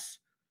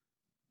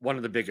one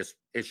of the biggest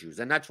issues.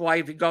 And that's why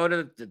if you go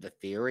to the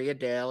theory of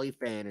daily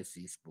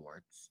fantasy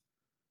sports,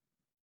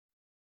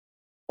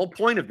 the whole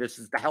point of this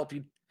is to help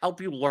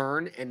you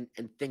learn and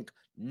think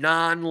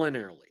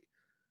non-linearly.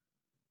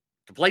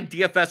 To play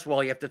DFS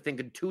well, you have to think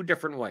in 2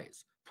 different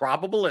ways.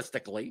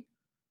 Probabilistically,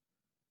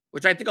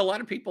 which I think a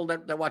lot of people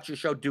that watch your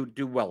show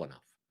do well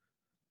enough.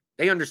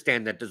 They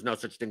understand that there's no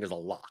such thing as a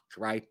lock,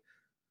 right?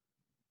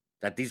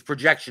 That these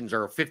projections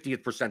are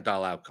 50th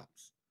percentile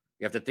outcomes.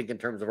 You have to think in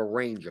terms of a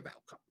range of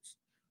outcomes.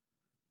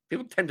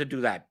 People tend to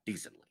do that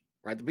decently.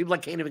 right? The people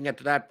that can't even get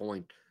to that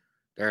point,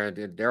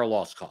 they're a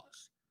lost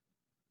cause.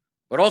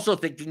 But also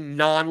thinking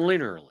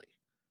non-linearly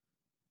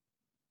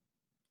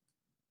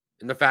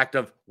in the fact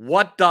of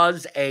what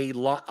does a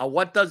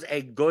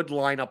good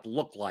lineup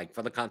look like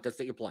for the contest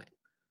that you're playing,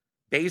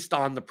 based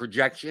on the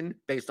projection,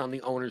 based on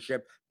the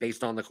ownership,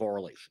 based on the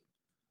correlation.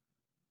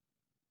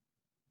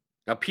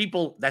 Now,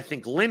 people that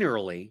think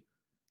linearly,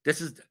 this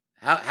is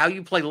how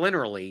you play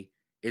linearly.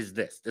 Is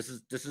this? This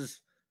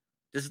is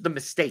the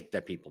mistake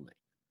that people make.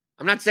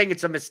 I'm not saying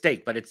it's a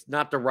mistake, but it's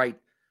not the right.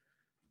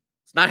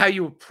 It's not how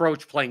you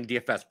approach playing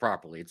DFS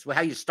properly. It's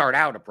how you start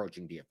out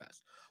approaching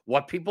DFS.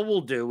 What people will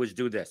do is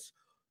do this.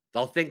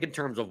 They'll think in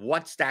terms of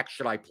what stack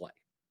should I play,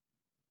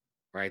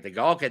 right? They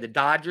go, okay, the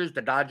Dodgers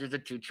are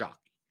too chalky,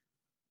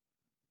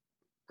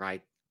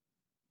 right?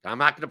 I'm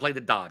not going to play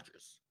the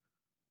Dodgers,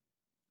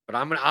 but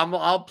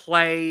I'll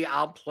play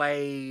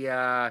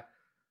the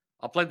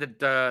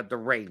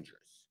Rangers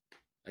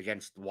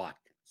against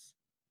Watkins.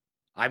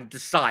 I've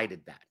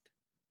decided that,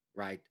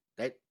 right?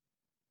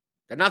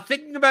 They're not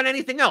thinking about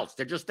anything else.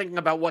 They're just thinking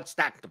about what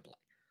stack to play.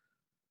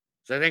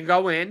 So they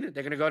go in.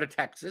 They're going to go to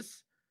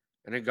Texas.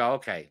 And then go,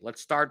 okay, let's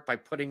start by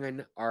putting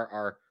in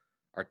our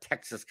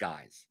Texas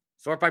guys.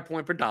 Sort by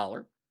point per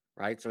dollar,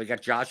 right? So we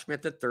got Josh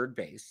Smith at third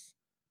base.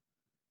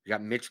 We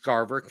got Mitch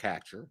Garver,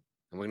 catcher.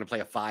 And we're going to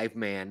play a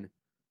 5-man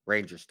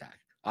Ranger stack.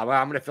 I'm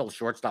going to fill the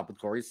shortstop with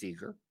Corey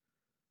Seager,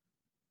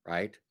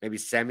 right? Maybe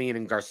Semien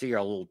and Garcia are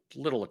a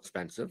little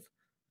expensive.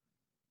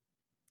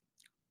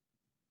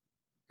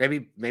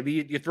 Maybe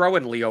you throw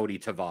in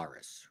Leody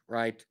Tavares,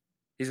 right?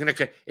 He's going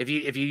to, if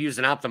you use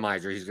an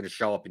optimizer, he's going to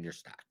show up in your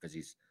stack because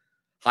he's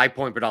high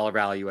point per dollar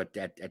value at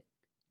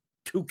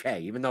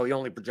 2K, even though he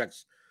only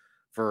projects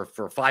for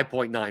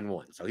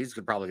 5.91. So he's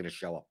probably going to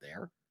show up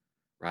there,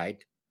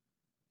 right?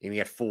 And you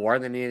get 4,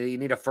 then you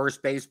need a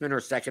first baseman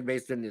or second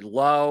baseman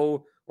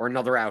low or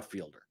another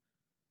outfielder.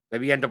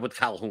 Maybe you end up with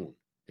Calhoun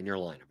in your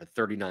lineup at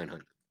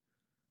 3,900,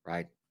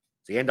 right?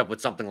 So you end up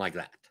with something like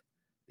that.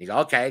 You go,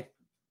 okay,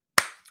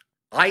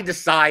 I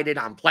decided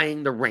I'm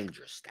playing the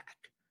Rangers stack,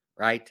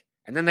 right?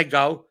 And then they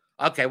go,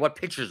 okay, what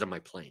pitchers am I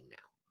playing now?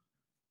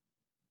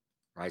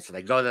 Right, so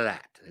they go to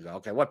that. They go,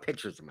 okay, what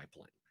pitchers am I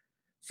playing?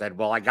 Said,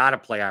 well, I got to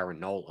play Aaron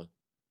Nola,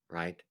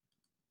 right?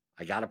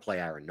 I got to play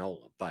Aaron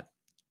Nola, but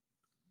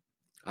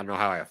I don't know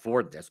how I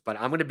afford this,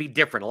 but I'm going to be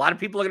different. A lot of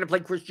people are going to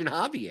play Christian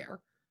Javier,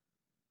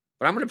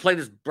 but I'm going to play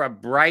this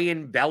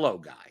Brian Bello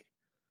guy.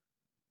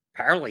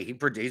 Apparently,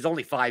 he's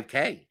only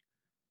 5K.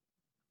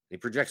 He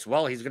projects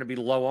well. He's going to be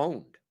low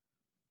owned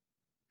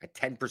at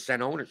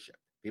 10% ownership.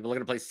 People are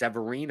going to play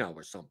Severino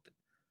or something.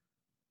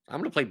 I'm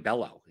going to play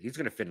Bello. He's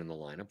going to fit in the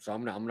lineup, so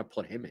I'm going to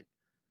put him in.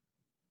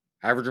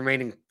 Average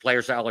remaining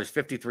player salary is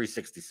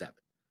 53.67.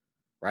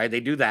 Right? They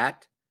do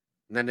that,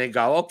 and then they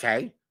go,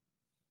 okay.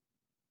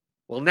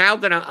 Well, now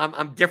that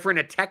I'm different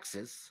at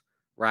Texas,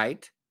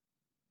 right?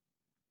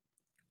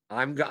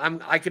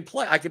 I could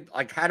play. I could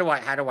like. How do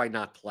I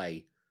not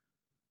play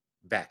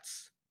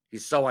Betts?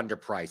 He's so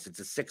underpriced. It's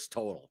a 6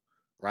 total,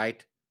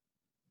 right?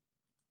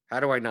 How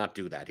do I not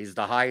do that? He's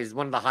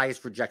one of the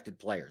highest projected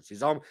players.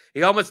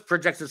 He almost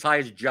projects as high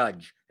as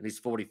Judge, and he's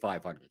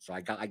 4,500. So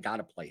I got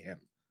to play him,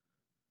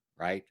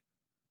 right?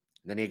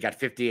 And then he got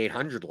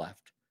 5,800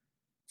 left.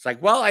 It's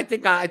like, well, I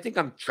think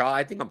I'm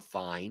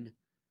fine,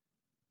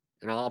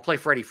 and I'll play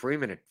Freddie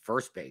Freeman at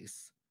first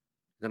base.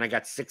 Then I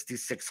got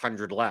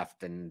 6,600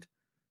 left, and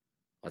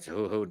let's see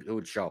who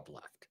would show up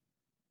left.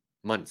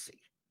 Muncy,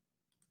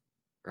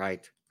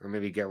 right? Or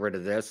maybe get rid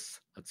of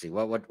this. Let's see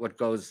what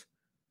goes.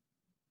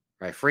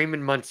 Right,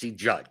 Freeman, Muncy,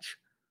 Judge.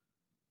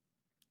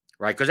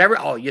 Right, because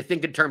you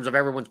think in terms of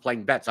everyone's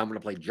playing Betts, I'm going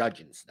to play Judge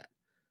instead.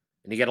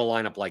 And you get a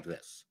lineup like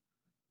this.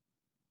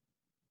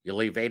 You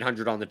leave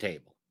 800 on the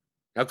table.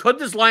 Now, could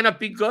this lineup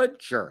be good?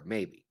 Sure,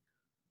 maybe.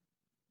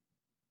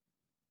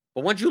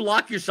 But once you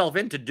lock yourself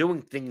into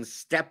doing things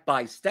step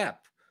by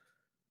step,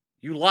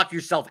 you lock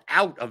yourself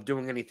out of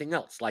doing anything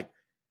else. Like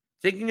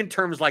thinking in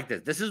terms like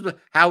this. This is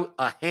how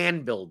a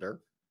hand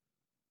builder.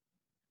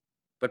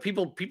 But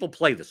people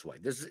play this way.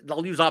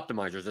 They'll use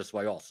optimizers this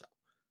way also.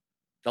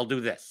 They'll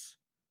do this.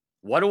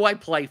 What do I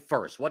play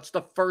first? What's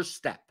the first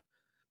step?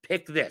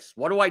 Pick this.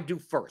 What do I do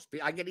first?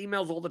 I get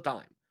emails all the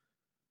time.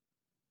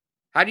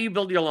 How do you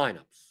build your lineups?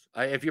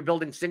 If you're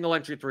building single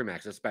entry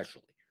 3-max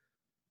especially.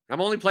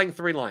 I'm only playing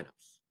 3 lineups.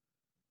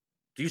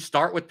 Do you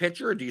start with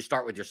pitcher or do you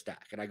start with your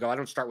stack? And I go, I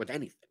don't start with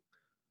anything.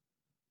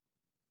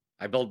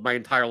 I build my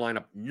entire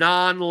lineup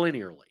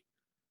non-linearly.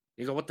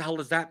 You go, what the hell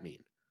does that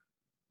mean?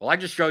 Well, I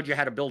just showed you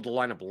how to build a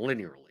lineup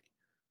linearly,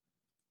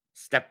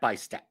 step by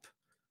step.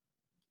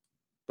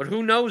 But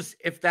who knows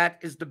if that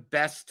is the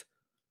best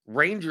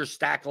Ranger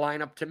stack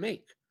lineup to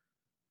make?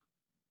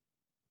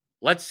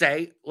 Let's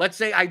say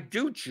I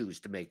do choose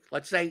to make.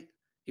 Let's say,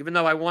 even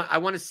though I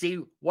want to see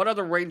what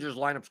other Rangers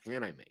lineups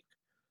can I make.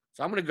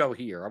 So I'm going to go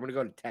here. I'm going to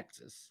go to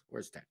Texas.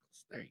 Where's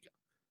Texas? There you go.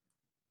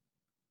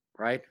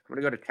 Right? I'm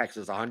going to go to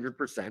Texas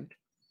 100%.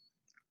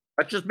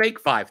 Let's just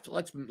make 5.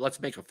 Let's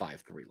make a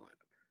 5-3 lineup.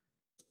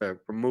 To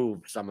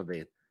remove some of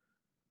the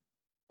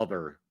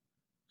other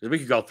Because we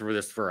could go through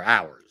this for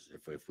hours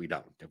if we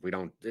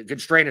don't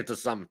constrain it to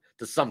some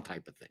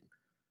type of thing.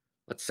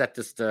 Let's set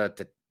this to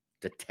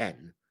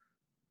 10.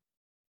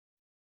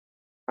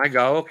 I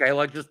go, okay,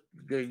 let's just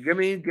give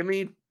me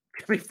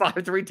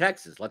 5-3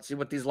 Texas. Let's see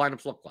what these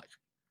lineups look like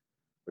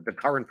with the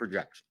current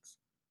projections.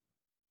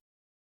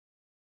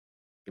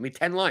 Give me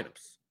 10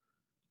 lineups.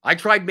 I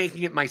tried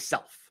making it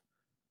myself,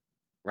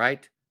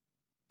 right?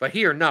 But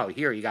here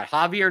you got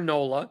Javier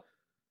Nola.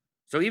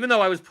 So even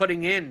though I was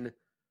putting in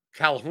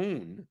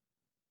Calhoun,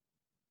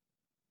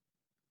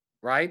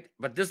 right?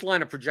 But this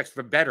lineup projects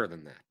for better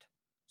than that.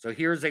 So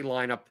here's a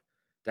lineup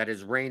that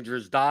is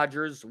Rangers,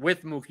 Dodgers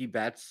with Mookie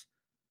Betts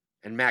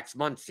and Max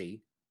Muncy,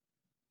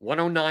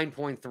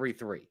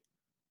 109.33,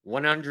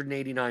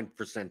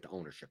 189%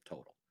 ownership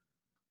total.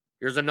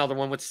 Here's another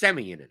one with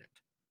Semien in it.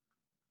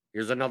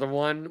 Here's another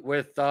one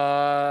with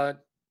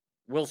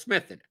Will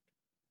Smith in it,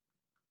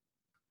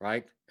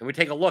 right? And we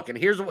take a look, and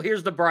here's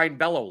the Brian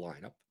Bello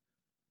lineup,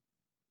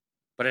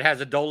 but it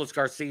has Adolis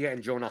Garcia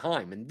and Jonah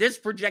Heim, and this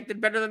projected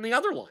better than the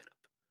other lineup,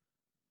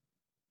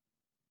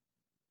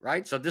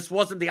 right? So this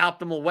wasn't the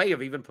optimal way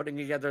of even putting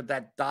together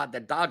that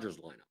Dodgers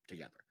lineup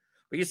together.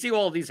 But you see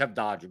all of these have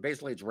Dodgers.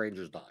 Basically, it's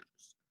Rangers,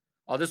 Dodgers.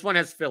 Oh, this one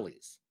has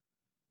Phillies.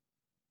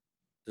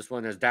 This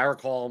one has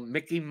Derek Hall,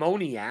 Mickey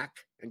Moniak,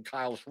 and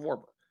Kyle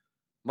Schwarber.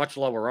 Much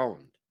lower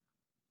owned,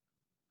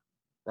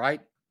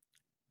 right?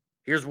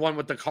 Here's one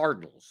with the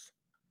Cardinals.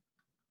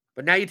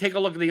 But now you take a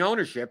look at the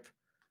ownership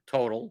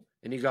total,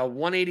 and you go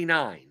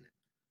 189.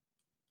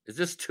 Is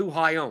this too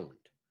high owned?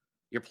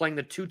 You're playing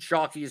the two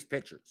chalkiest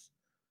pitchers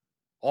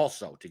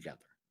also together.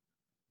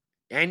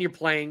 And you're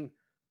playing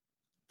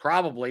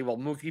probably,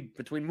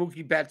 between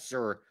Mookie Betts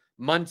or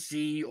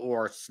Muncy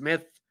or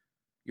Smith,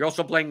 you're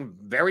also playing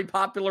very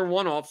popular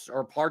one-offs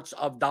or parts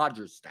of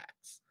Dodgers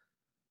stats.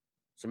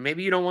 So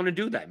maybe you don't want to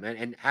do that, man.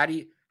 And how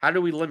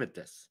do we limit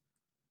this?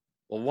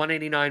 Well,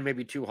 189 may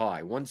be too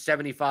high.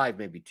 175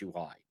 may be too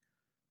high.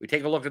 We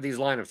take a look at these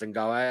lineups and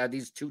go,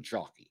 these too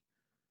chalky.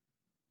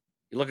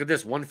 You look at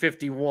this,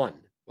 151.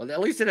 Well, at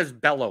least it has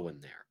Bello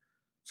in there.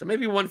 So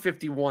maybe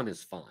 151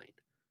 is fine.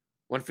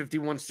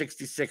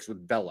 151.66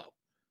 with Bello.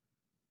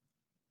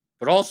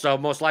 But also,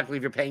 most likely,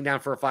 if you're paying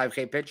down for a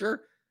 5K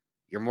pitcher,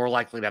 you're more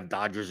likely to have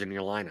Dodgers in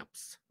your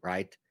lineups,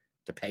 right?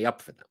 To pay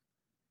up for them.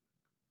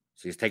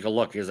 So you take a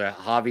look. Here's a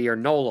Javier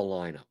Nola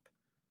lineup.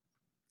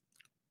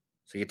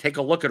 So you take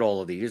a look at all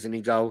of these and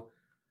you go,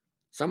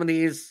 some of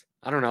these,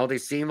 I don't know, they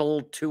seem a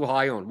little too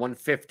high on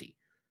 150.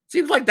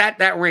 Seems like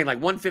that range,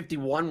 like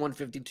 151,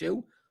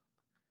 152.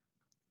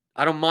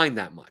 I don't mind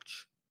that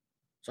much.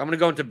 So I'm going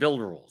to go into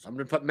builder rules. I'm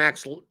going to put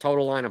max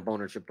total lineup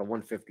ownership to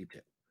 152.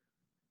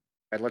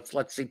 Right,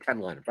 let's see 10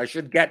 lineups. I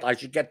should get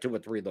 2 or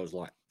 3 of those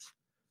lineups.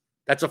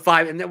 That's a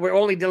 5, and we're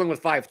only dealing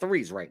with 5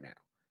 threes right now.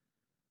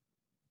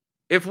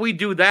 If we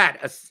do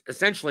that,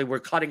 essentially we're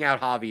cutting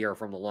out Javier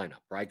from the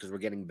lineup, right? Because we're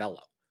getting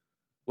Bello,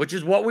 which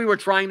is what we were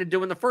trying to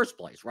do in the first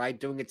place, right?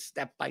 Doing it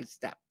step by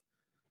step.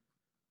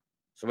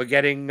 So we're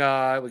getting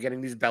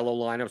these Bello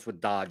lineups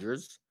with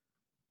Dodgers.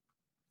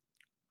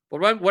 But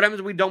what happens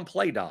if we don't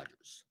play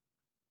Dodgers?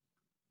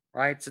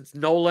 Right? Since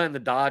Nola and the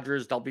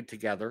Dodgers, they'll be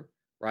together,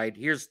 right?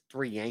 Here's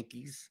 3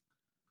 Yankees.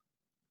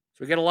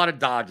 So we get a lot of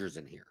Dodgers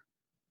in here.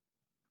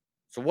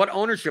 So what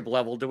ownership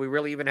level do we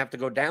really even have to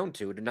go down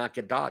to not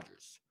get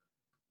Dodgers?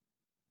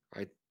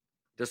 Right?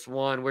 This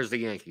one, where's the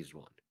Yankees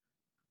one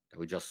that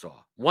we just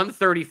saw?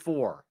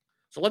 134.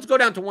 So let's go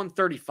down to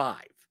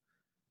 135.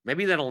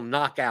 Maybe that'll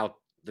knock out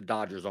the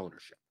Dodgers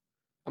ownership.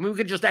 I mean, we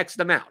could just X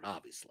them out,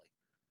 obviously.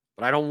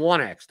 But I don't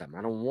want to X them.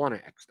 I don't want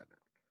to X them out.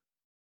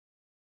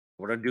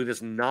 We're going to do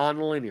this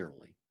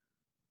non-linearly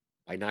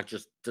by not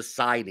just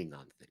deciding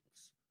on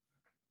things.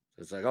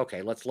 So it's like,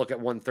 okay, let's look at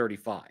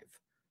 135.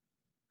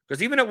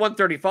 Because even at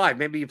 135,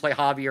 maybe you play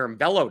Javier and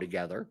Bello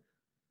together.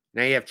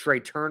 Now you have Trey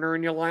Turner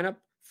in your lineup,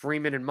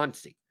 Freeman and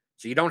Muncy.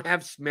 So you don't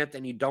have Smith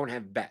and you don't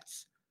have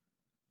Betts.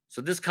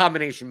 So this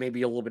combination may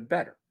be a little bit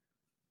better.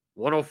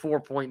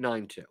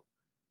 104.92.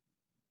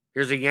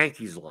 Here's a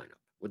Yankees lineup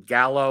with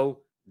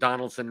Gallo,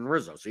 Donaldson, and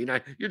Rizzo. So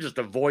you're just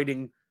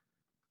avoiding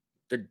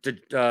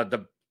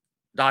the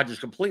Dodgers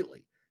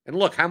completely. And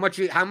look, how much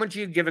are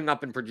you giving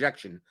up in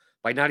projection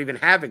by not even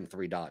having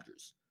 3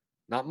 Dodgers?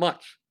 Not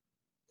much.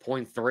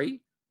 0.3.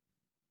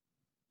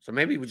 So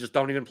maybe we just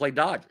don't even play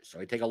Dodgers. So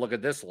I take a look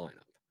at this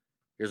lineup.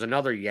 Here's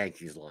another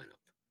Yankees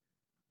lineup.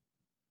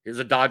 Here's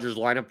a Dodgers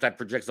lineup that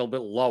projects a little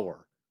bit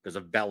lower because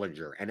of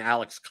Bellinger and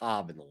Alex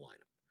Cobb in the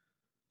lineup.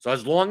 So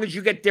as long as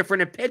you get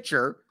different at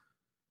pitcher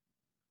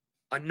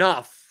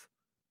enough,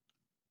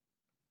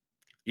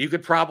 you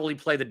could probably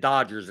play the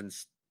Dodgers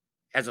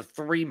as a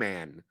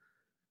 3-man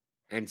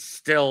and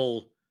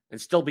still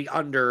be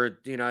under,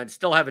 and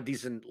still have a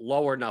decent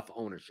lower enough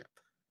ownership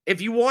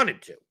if you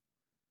wanted to.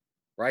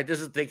 Right?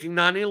 This is thinking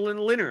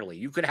non-linearly.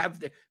 You could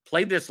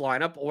play this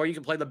lineup, or you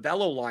can play the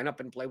Bello lineup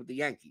and play with the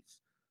Yankees,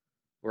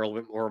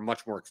 or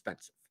much more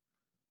expensive.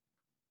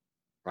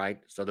 Right?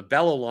 So the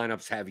Bello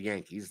lineups have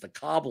Yankees. The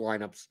Cobb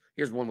lineups,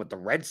 here's one with the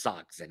Red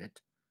Sox in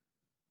it,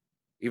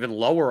 even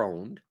lower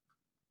owned.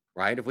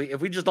 right?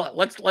 If we just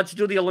let's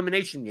do the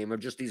elimination game of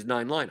just these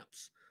 9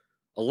 lineups.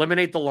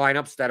 Eliminate the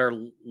lineups that are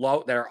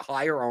low, that are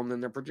higher owned than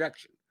their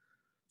projection.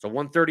 So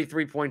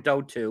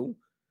 133.02.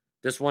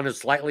 This one is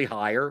slightly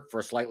higher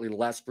for a slightly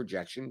less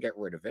projection. Get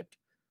rid of it.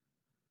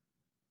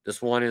 This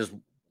one is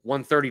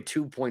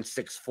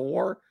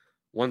 132.64,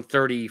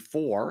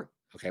 134.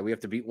 Okay, we have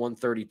to beat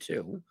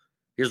 132.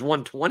 Here's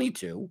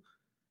 122.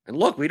 And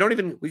look, we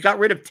got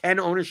rid of 10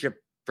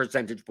 ownership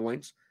percentage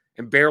points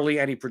and barely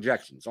any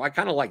projection. So I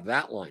kind of like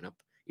that lineup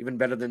even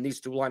better than these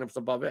 2 lineups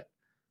above it.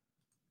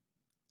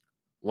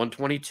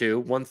 122,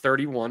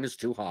 131 is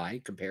too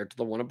high compared to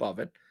the one above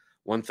it.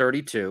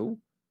 132,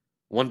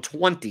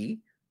 120,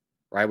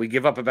 right? We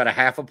give up about a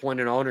half a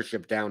point in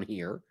ownership down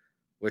here,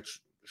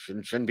 which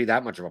shouldn't be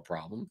that much of a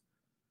problem,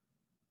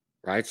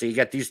 right? So you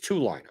get these 2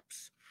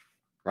 lineups,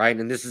 right?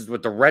 And this is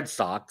with the Red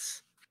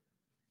Sox.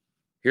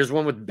 Here's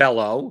one with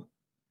Bello,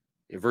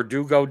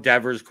 Verdugo,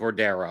 Devers,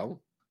 Cordero.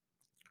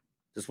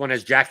 This one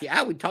has Jackie.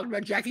 We talked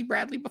about Jackie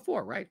Bradley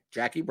before, right?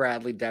 Jackie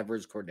Bradley,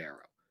 Devers,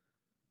 Cordero.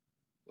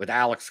 With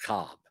Alex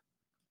Cobb.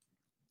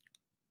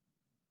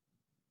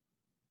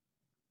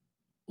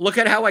 Look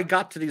at how I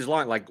got to these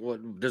lines. Like,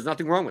 there's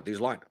nothing wrong with these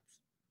lineups.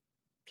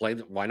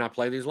 Why not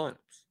play these lineups?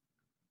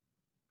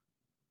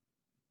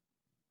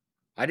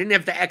 I didn't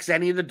have to X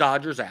any of the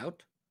Dodgers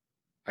out.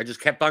 I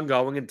just kept on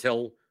going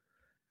until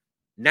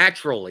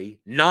naturally,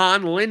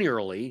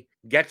 non-linearly,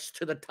 gets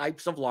to the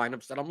types of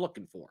lineups that I'm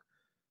looking for.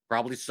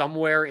 Probably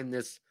somewhere in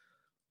this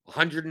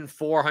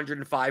 104,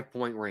 105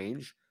 point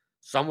range.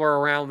 Somewhere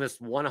around this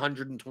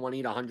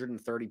 120 to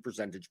 130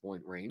 percentage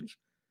point range.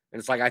 And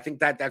it's like, I think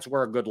that's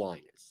where a good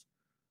line is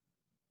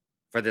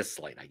for this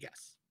slate, I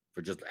guess.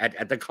 For just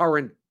at the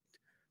current,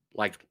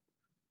 like,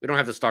 we don't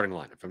have the starting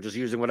lineup. I'm just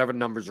using whatever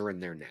numbers are in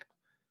there now.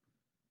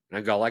 And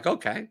I go like,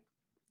 okay,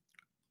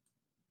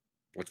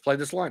 let's play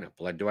this lineup.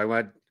 Do I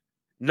want,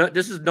 no,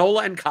 this is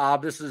Nola and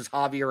Cobb. This is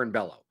Javier and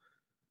Bello.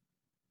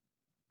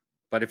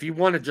 But if you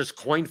want to just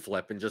coin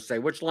flip and just say,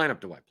 which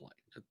lineup do I play?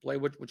 Play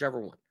whichever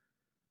one.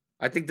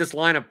 I think this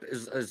lineup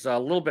is a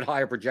little bit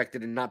higher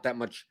projected and not that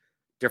much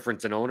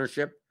difference in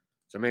ownership.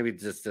 So maybe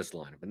just this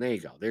lineup. And there you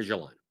go. There's your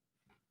lineup.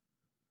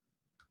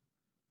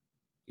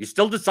 You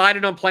still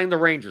decided on playing the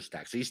Ranger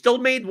stack. So you still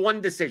made one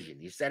decision.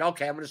 You said,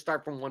 okay, I'm going to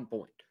start from 1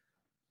 point.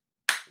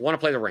 I want to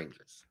play the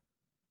Rangers.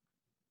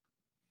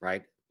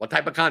 Right? What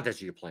type of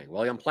contest are you playing?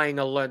 Well, I'm playing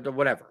a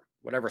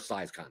whatever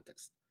size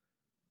contest.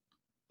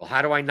 Well,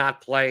 how do I not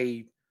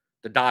play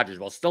the Dodgers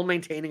while still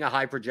maintaining a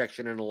high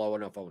projection and a low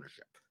enough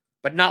ownership?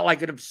 But not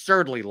like an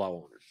absurdly low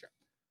ownership.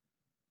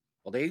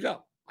 Well, there you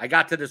go. I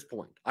got to this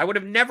point. I would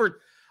have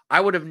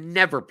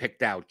never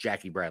picked out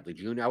Jackie Bradley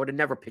Jr. I would have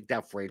never picked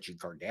out Franchy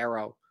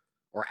Cordero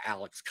or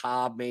Alex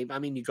Cobb. Maybe, I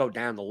mean, you go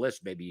down the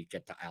list, maybe you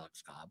get to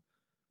Alex Cobb.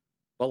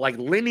 But like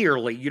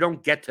linearly, you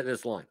don't get to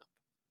this lineup.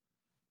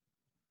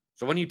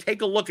 So when you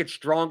take a look at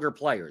stronger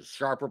players,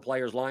 sharper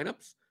players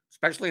lineups,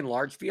 especially in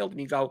large field,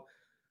 and you go,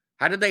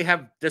 how did they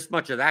have this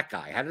much of that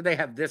guy? How did they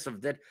have this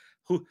of that?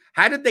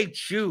 How did they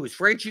choose?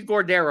 Franchy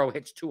Cordero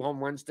hits 2 home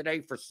runs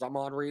today for some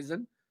odd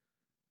reason.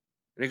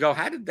 And you go,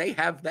 how did they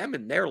have them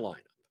in their lineup?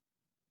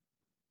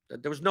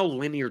 There was no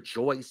linear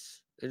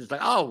choice. It's like,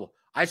 oh,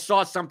 I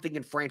saw something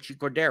in Franchy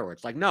Cordero.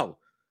 It's like, no.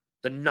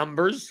 The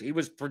numbers, he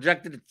was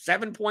projected at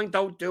 7.02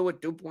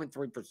 at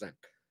 2.3%.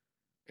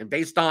 And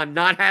based on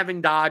not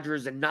having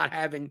Dodgers and not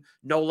having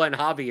Nola and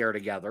Javier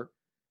together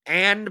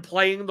and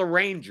playing the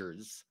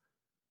Rangers,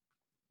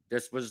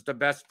 this was the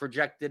best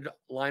projected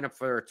lineup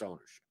for its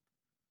ownership.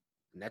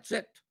 And that's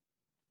it.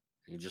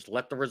 You just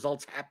let the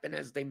results happen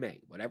as they may.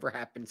 Whatever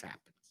happens,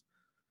 happens.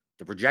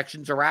 The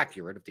projections are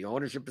accurate. If the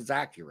ownership is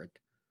accurate,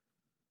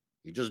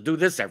 you just do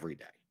this every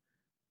day.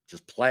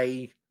 Just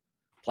play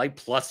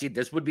plus.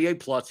 This would be a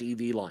plus EV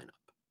lineup.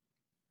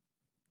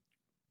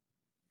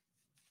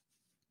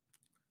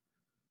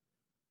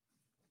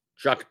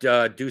 Chuck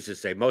Deuces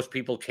say, most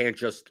people can't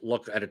just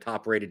look at a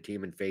top-rated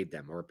team and fade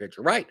them or a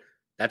pitcher. Right.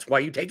 That's why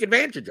you take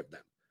advantage of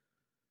them.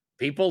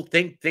 People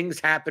think things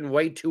happen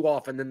way too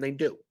often than they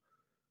do.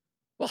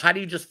 Well, how do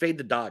you just fade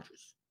the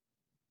Dodgers?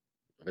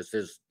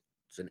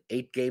 It's an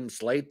 8-game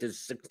slate. There's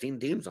 16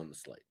 teams on the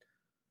slate.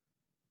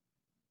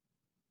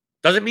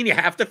 Doesn't mean you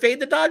have to fade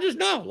the Dodgers.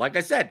 No. Like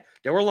I said,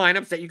 there were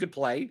lineups that you could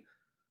play.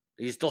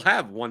 You still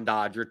have 1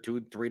 Dodger,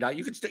 2, 3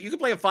 Dodgers. You could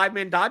play a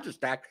 5-man Dodger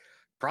stack.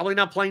 Probably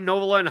not playing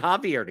Nola and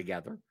Javier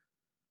together.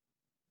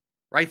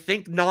 Right?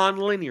 Think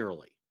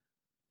non-linearly.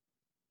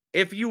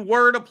 If you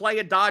were to play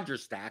a Dodger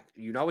stack,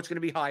 you know it's going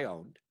to be high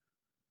owned.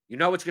 You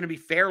know it's going to be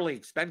fairly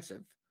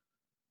expensive.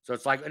 So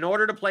it's like, in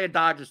order to play a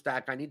Dodger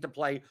stack, I need to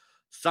play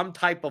some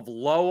type of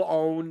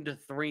low-owned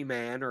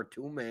 3-man or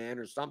 2-man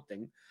or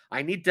something.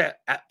 I need to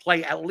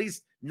play at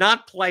least,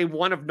 not play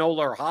one of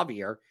Nola or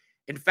Javier.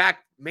 In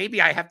fact, maybe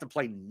I have to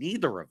play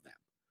neither of them.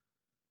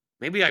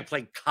 Maybe I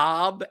play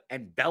Cobb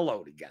and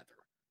Bello together.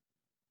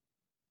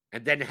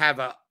 And then have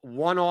a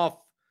one-off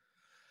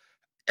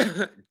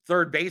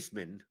third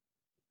baseman.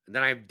 And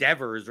then I have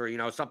Devers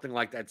or, something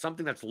like that.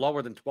 Something that's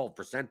lower than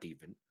 12%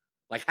 even.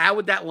 Like, how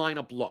would that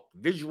lineup look?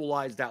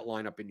 Visualize that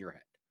lineup in your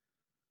head.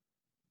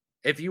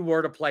 if you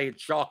were to play a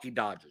chalky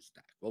Dodgers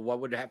stack. Well,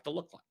 what would it have to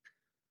look like?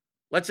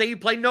 Let's say you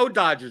play no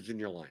Dodgers in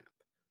your lineup.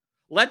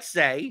 Let's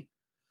say,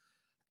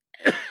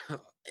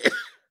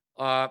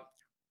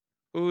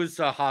 who's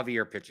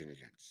Javier pitching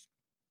against?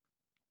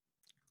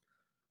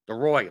 The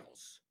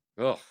Royals.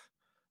 Ugh.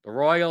 The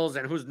Royals,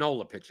 and who's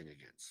Nola pitching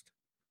against?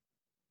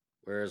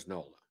 Where is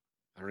Nola?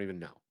 I don't even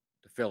know.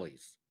 The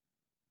Phillies.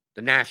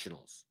 The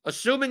Nationals.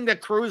 Assuming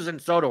that Cruz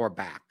and Soto are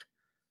back.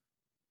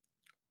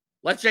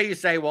 Let's say you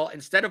say, well,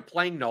 instead of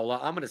playing Nola,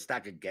 I'm going to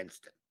stack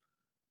against him.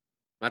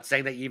 I'm not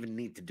saying that you even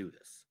need to do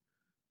this.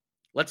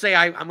 Let's say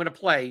I'm going to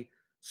play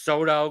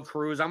Soto,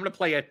 Cruz. I'm going to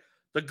play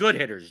the good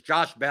hitters,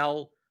 Josh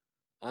Bell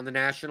on the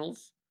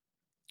Nationals.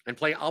 And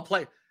I'll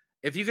play.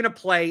 If you're going to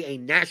play a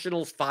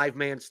Nationals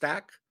 5-man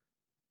stack,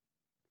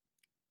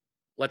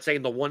 let's say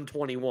in the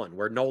 121,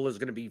 where Nola is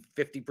going to be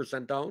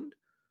 50% owned,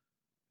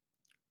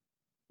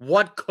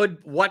 what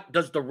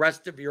does the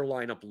rest of your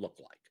lineup look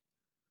like?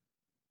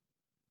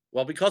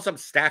 Well, because I'm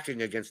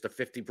stacking against a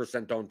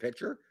 50% owned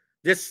pitcher,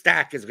 this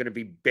stack is going to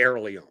be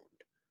barely owned.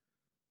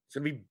 It's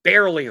going to be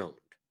barely owned.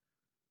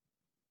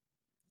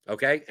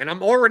 Okay? And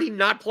I'm already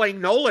not playing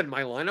Nola in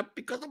my lineup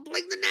because I'm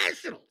playing the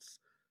Nationals.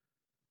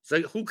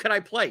 So who can I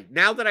play?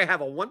 Now that I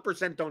have a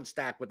 1% owned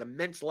stack with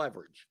immense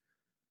leverage,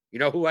 you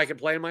know who I can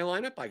play in my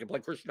lineup? I can play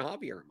Christian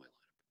Javier in my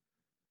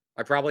lineup.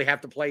 I probably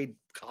have to play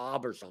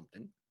Cobb or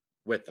something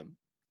with them.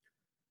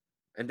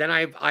 And then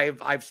I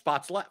have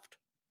spots left.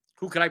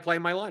 Who can I play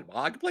in my lineup?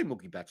 Well, I could play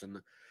Mookie Betts.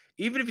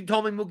 Even if you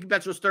told me Mookie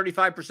Betts was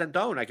 35%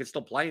 owned, I could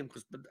still play him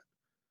because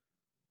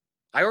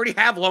I already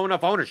have low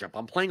enough ownership.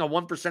 I'm playing a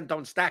 1%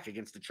 owned stack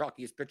against the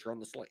chalkiest pitcher on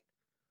the slate.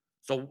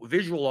 So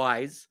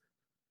visualize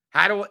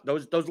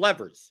those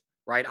levers,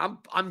 right?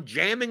 I'm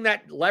jamming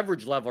that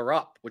leverage lever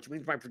up, which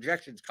means my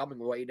projection's coming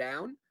way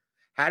down.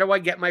 How do I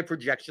get my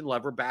projection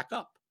lever back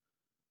up?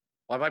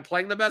 Well, am I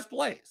playing the best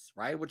plays,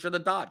 right? Which are the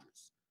Dodgers.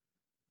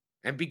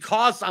 And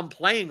because I'm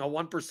playing a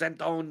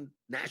 1% owned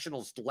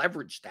Nationals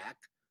leverage stack,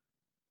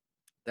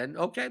 then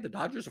okay, the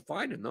Dodgers are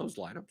fine in those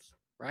lineups,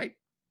 right?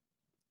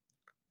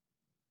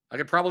 I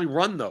could probably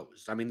run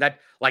those. I mean,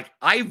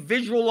 I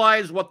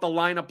visualize what the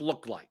lineup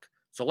looked like.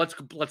 So let's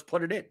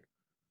put it in.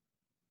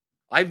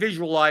 I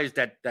visualized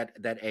that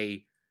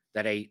a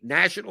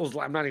Nationals.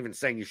 I'm not even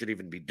saying you should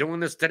even be doing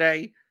this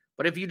today,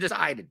 but if you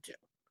decided to,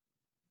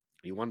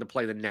 you wanted to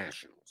play the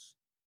Nationals.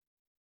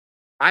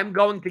 I'm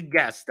going to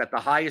guess that the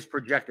highest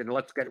projected, and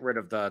let's get rid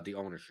of the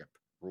ownership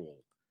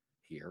rule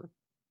here.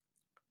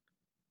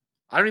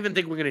 I don't even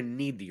think we're going to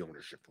need the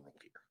ownership rule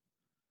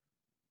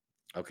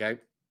here. Okay?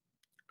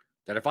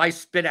 That if I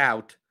spit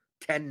out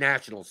 10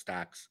 National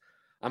stacks,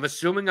 I'm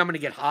assuming I'm going to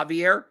get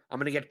Javier, I'm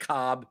going to get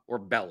Cobb, or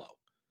Bello.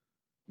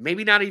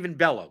 Maybe not even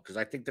Bello, because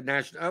I think the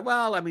National,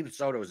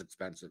 Soto is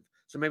expensive,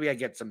 so maybe I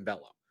get some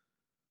Bello.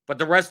 But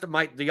the rest of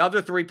the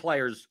other three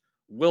players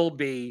will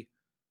be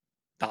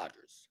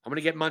Dodgers. I'm going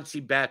to get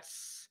Muncy,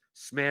 Betts,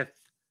 Smith,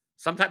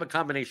 some type of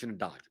combination of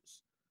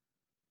Dodgers.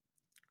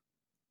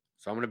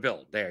 So I'm going to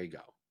build. There you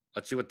go.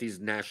 Let's see what these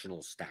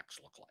National stacks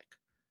look like.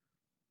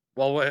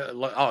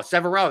 Well,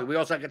 Severino. We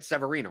also got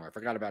Severino. I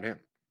forgot about him.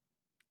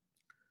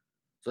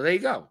 So there you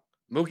go.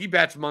 Mookie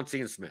Betts, Muncy,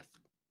 and Smith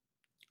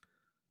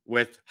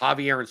with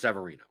Javier and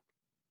Severino.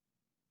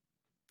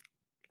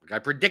 Like I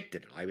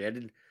predicted. I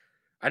didn't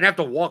have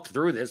to walk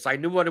through this. I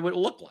knew what it would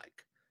look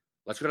like.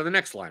 Let's go to the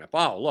next lineup.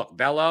 Oh, look,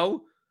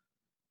 Bello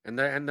and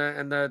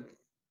the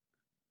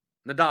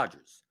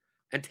Dodgers.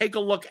 And take a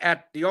look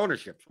at the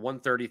ownerships.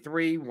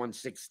 133,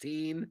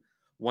 116,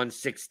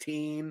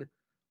 116,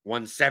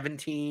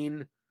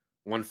 117,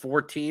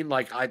 114.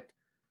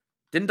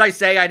 Didn't I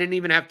say I didn't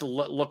even have to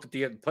look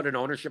at put an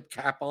ownership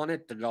cap on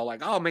it to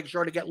go make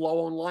sure to get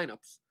low owned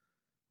lineups.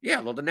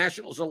 Yeah, well, the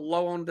Nationals are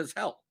low owned as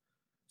hell.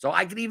 So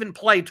I could even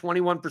play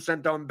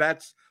 21% owned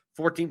Betts,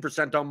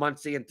 14% owned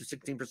Muncy, and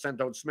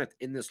 16% owned Smith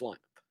in this lineup.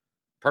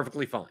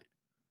 Perfectly fine.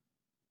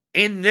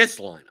 In this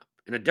lineup,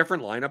 in a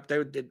different lineup,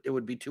 it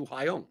would be too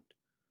high owned.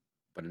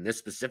 But in this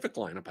specific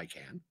lineup, I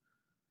can.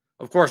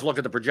 Of course, look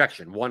at the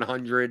projection.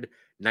 100,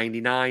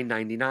 99,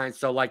 99.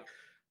 So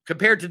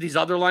compared to these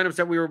other lineups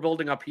that we were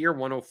building up here,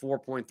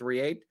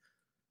 104.38,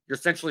 you're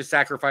essentially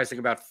sacrificing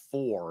about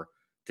 4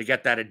 to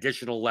get that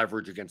additional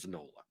leverage against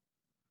Nola,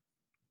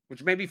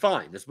 which may be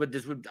fine.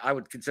 I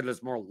would consider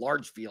this more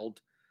large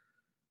field.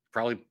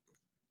 Probably,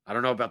 I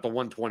don't know about the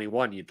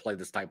 121 you'd play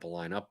this type of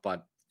lineup,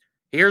 but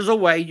here's a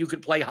way you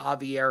could play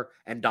Javier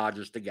and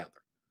Dodgers together.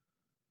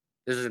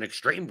 This is an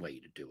extreme way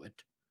to do it.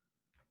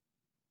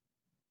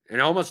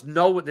 And almost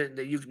know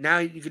that you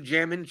can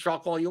jam in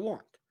chalk all you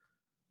want.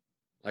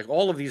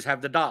 All of these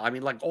have the dot.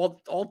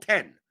 All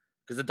 10,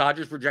 because the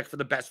Dodgers project for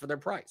the best for their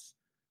price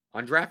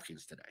on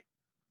DraftKings today.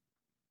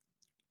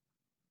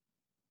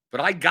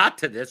 But I got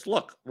to this.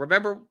 Look,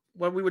 remember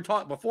when we were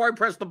talking, before I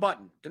pressed the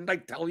button, didn't I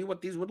tell you what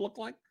these would look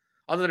like?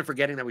 Other than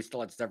forgetting that we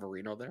still had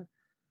Severino there.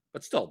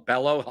 But still,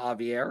 Bello,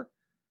 Javier.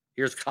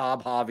 Here's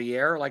Cobb,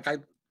 Javier.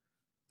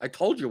 I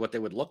told you what they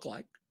would look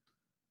like.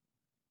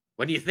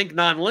 When you think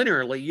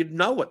non-linearly, you'd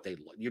know what they'd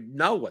look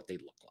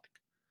like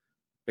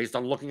based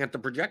on looking at the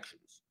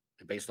projections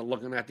based on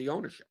looking at the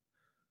ownership.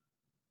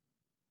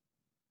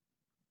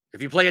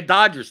 If you play a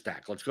Dodger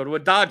stack, let's go to a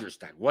Dodger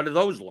stack. What do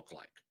those look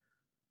like?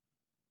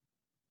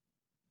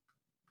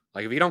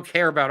 Like if you don't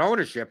care about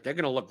ownership, they're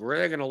going to look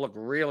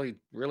really,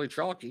 really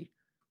chalky.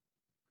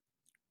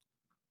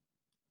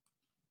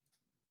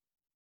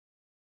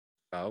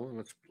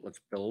 So let's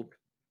build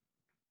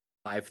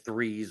 5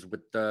 threes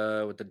with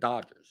the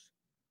Dodgers.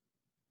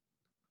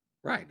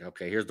 Right.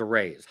 Okay. Here's the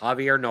Rays.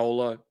 Javier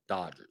Nola,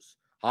 Dodgers.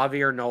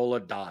 Javier Nola,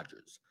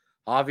 Dodgers.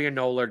 Javier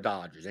Nola,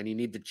 Dodgers. And you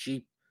need the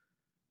cheap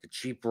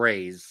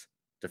Rays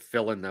to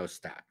fill in those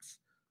stacks.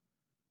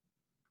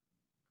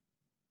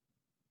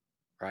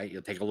 Right?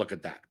 You'll take a look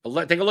at that.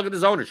 But take a look at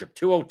this ownership.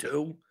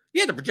 202.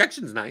 Yeah, the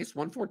projection's nice.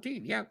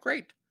 114. Yeah,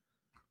 great.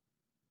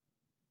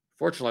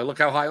 Fortunately, look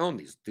how high owned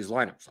these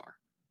lineups are.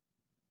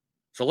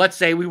 So let's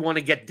say we want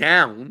to get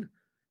down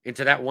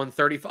into that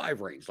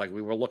 135 range like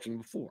we were looking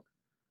before.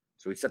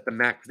 So we set the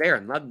max there,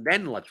 and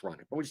then let's run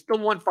it. But we still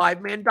want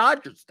 5-man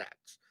Dodger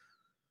stacks.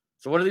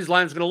 So what are these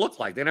lineups going to look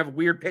like? They're going to have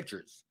weird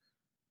pitchers.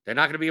 They're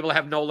not going to be able to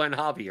have Nola and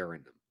Javier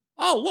in them.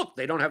 Oh, look,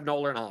 they don't have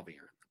Nola and Javier in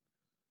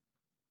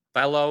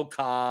them.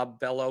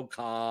 Bello,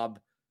 Cobb,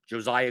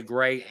 Josiah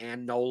Gray,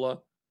 and Nola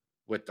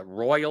with the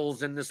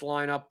Royals in this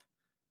lineup,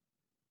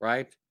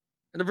 right?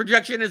 And the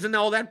projection isn't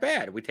all that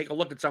bad. We take a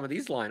look at some of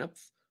these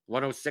lineups.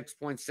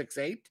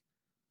 106.68.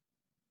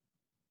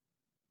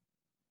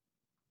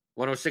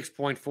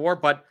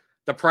 106.4, but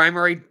the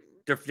primary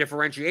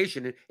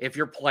differentiation, if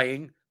you're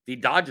playing the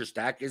Dodger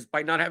stack, is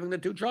by not having the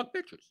 2 chalk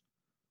pitchers.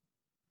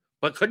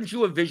 But couldn't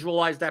you have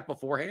visualized that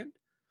beforehand?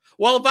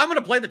 Well, if I'm going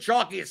to play the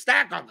chalkiest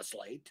stack on the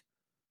slate,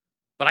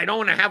 but I don't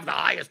want to have the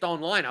highest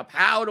owned lineup,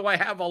 how do I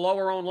have a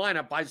lower owned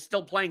lineup by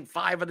still playing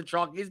 5 of the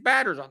chalkiest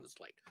batters on the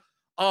slate?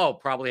 Oh,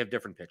 probably have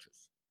different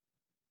pitchers.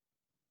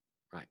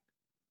 Right.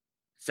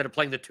 Instead of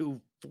playing the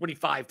 2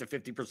 45 to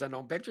 50%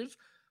 owned pitchers,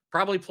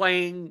 probably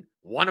playing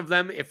one of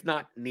them, if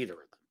not neither of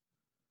them.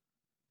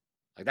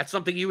 Like that's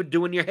something you would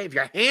do in your head. If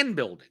you're hand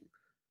building,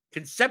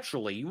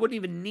 conceptually, you wouldn't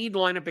even need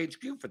lineup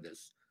HQ for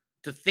this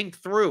to think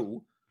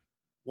through.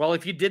 Well,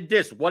 if you did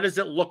this, what does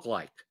it look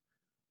like?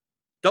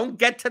 Don't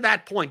get to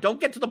that point. Don't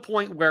get to the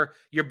point where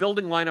you're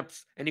building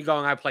lineups and you're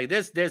going, I play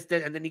this,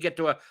 and then you get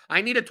to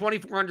I need a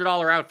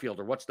 $2,400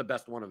 outfielder. What's the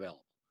best one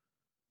available?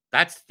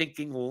 That's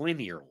thinking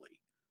linearly.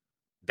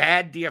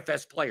 Bad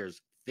DFS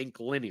players think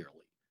linearly.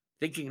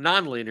 Thinking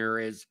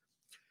nonlinear is,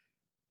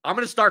 I'm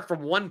going to start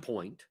from one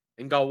point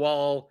and go,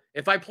 well,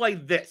 if I play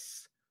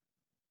this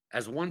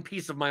as one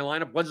piece of my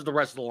lineup, what does the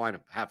rest of the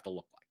lineup have to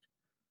look like?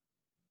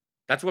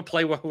 That's what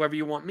play whoever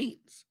you want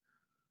means.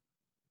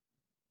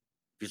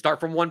 If you start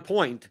from one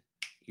point,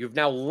 you've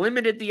now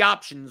limited the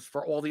options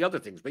for all the other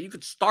things, but you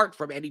could start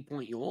from any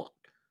point you want.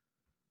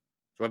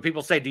 So when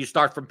people say, do you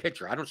start from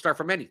pitcher? I don't start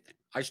from anything.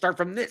 I start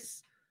from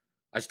this.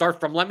 I start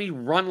from, let me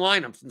run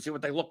lineups and see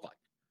what they look like.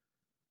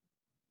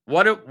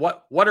 What are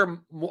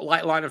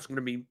lineups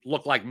going to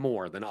look like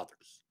more than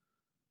others?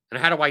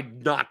 And how do I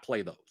not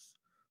play those?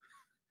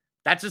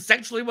 That's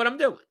essentially what I'm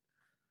doing,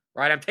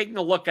 right? I'm taking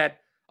a look at,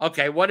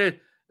 okay, what is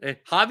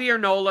Javier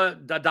Nola,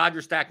 the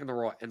Dodger stack, and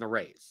the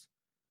Rays,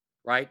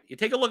 right? You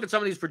take a look at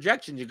some of these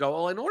projections, you go,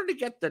 well, in order to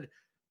get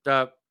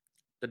the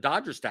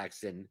Dodger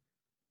stacks in,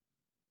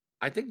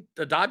 I think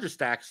the Dodger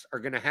stacks are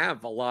going to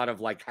have a lot of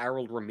like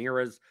Harold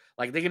Ramirez.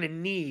 Like they're going to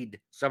need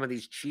some of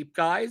these cheap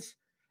guys.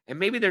 And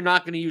maybe they're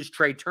not going to use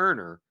Trey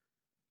Turner.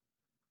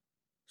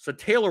 So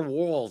Taylor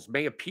Walls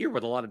may appear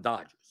with a lot of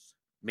Dodgers.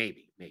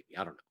 Maybe. I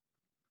don't know.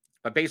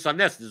 But based on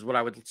this is what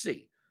I would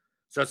see.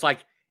 So it's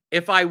like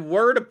if I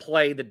were to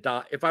play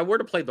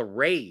the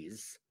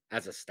Rays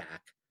as a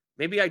stack,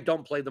 maybe I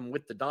don't play them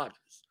with the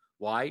Dodgers.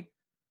 Why?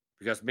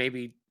 Because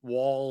maybe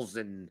Walls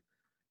and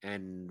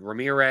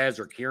Ramirez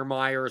or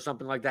Kiermaier or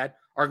something like that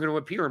are going to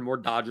appear in more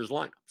Dodgers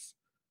lineups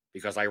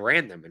because I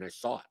ran them and I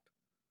saw it.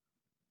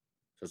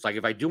 So it's like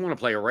if I do want to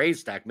play a Rays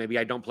stack, maybe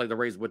I don't play the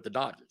Rays with the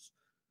Dodgers.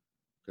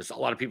 Because a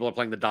lot of people are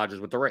playing the Dodgers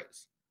with the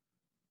Rays.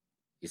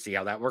 You see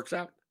how that works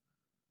out?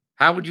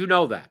 How would you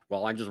know that?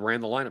 Well, I just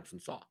ran the lineups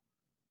and saw.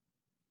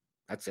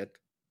 That's it.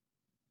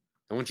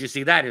 And once you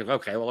see that, you're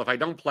like, okay, well, if I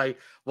don't play,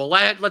 well,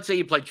 let's say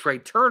you play Trey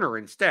Turner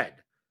instead.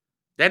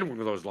 Then what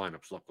do those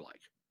lineups look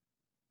like?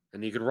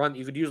 And you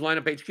could use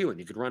lineup HQ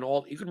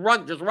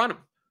and just run them.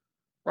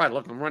 Right,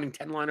 look, I'm running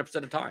 10 lineups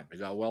at a time. I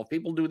go, well, if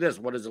people do this,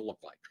 what does it look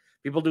like?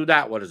 People do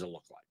that, what does it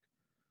look like?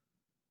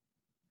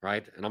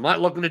 Right? And I'm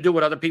not looking to do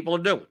what other people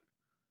are doing.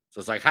 So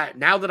it's like,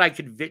 now that I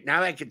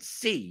could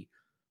see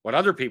what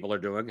other people are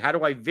doing, how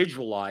do I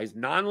visualize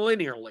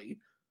non-linearly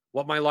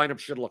what my lineup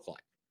should look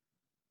like?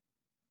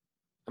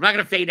 I'm not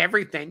going to fade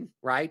everything,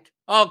 right?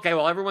 Okay,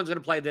 well, everyone's going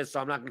to play this, so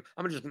I'm going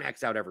to just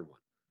max out everyone.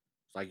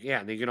 It's like, yeah,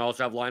 and then you can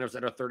also have lineups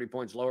that are 30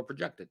 points lower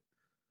projected.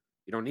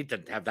 You don't need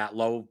to have that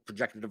low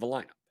projected of a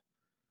lineup.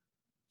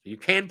 You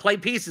can play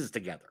pieces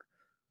together.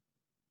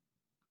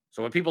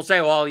 So when people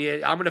say, well, yeah,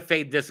 I'm going to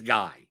fade this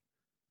guy.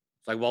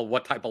 It's like, well,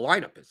 what type of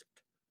lineup is it?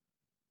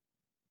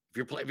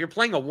 If you're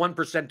playing a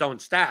 1%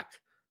 owned stack,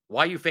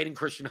 why are you fading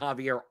Christian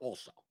Javier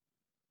also?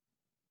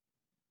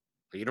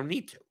 Well, you don't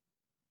need to.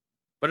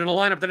 But in a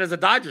lineup that has a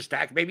Dodger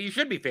stack, maybe you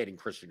should be fading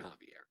Christian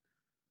Javier,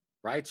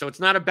 right? So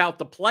it's not about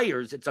the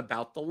players. It's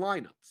about the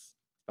lineups,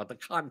 about the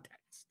context.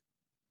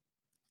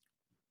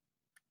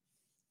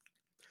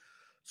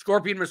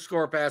 Scorpion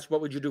Scorp asks,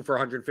 what would you do for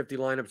 150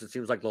 lineups? It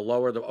seems like the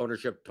lower the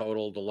ownership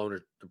total, the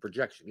lower the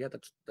projection. Yeah,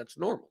 that's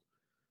normal.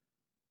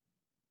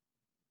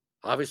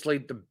 Obviously,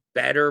 the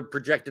better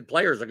projected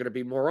players are going to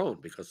be more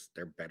owned because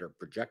they're better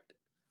projected.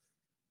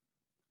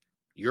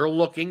 You're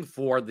looking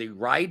for the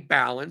right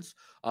balance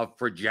of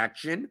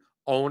projection,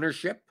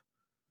 ownership,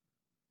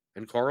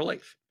 and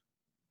correlation.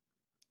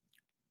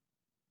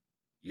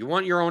 You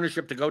want your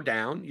ownership to go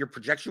down. Your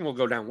projection will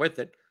go down with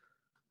it.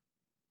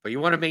 But you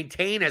want to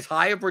maintain as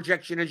high a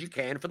projection as you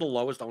can for the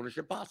lowest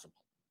ownership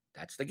possible.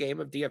 That's the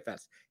game of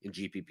DFS in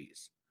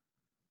GPPs.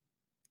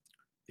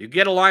 You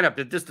get a lineup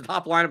that the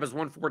top lineup is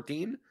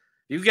 114.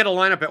 You get a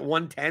lineup at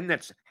 110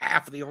 that's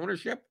half of the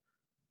ownership.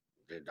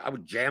 I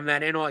would jam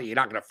that in all. You're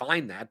not going to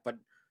find that, but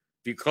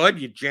if you could,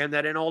 you'd jam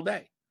that in all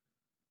day.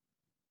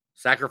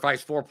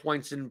 Sacrifice 4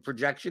 points in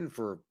projection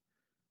for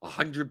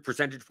 100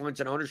 percentage points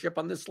in ownership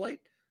on this slate.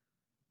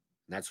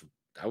 That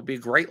would be a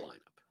great lineup.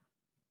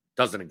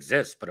 Doesn't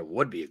exist, but it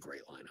would be a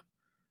great lineup.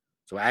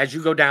 So as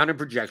you go down in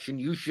projection,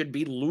 you should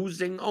be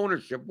losing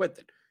ownership with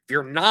it. If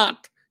you're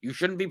not, you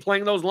shouldn't be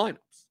playing those lineups.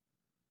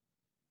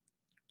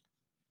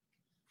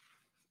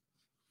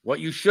 What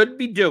you should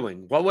be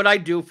doing, what would I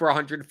do for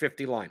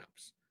 150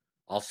 lineups?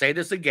 I'll say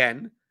this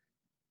again.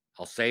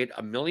 I'll say it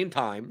a million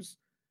times.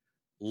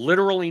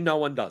 Literally no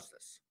one does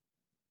this.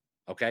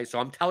 Okay? So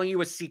I'm telling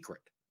you a secret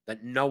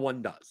that no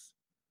one does.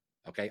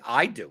 Okay?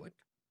 I do it.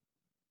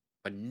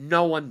 But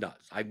no one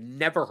does. I've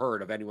never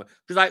heard of anyone,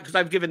 because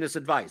I've given this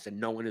advice and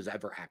no one has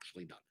ever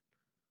actually done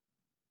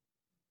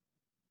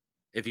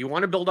it. If you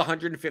want to build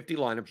 150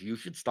 lineups, you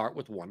should start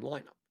with one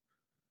lineup.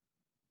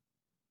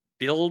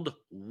 Build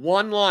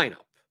one lineup.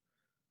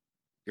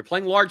 You're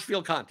playing large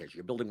field contest.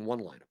 You're building one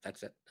lineup.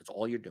 That's it. That's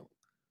all you're doing.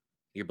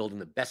 You're building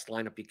the best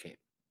lineup you can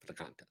for the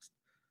contest.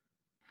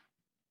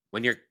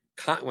 When you're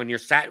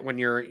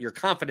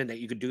confident that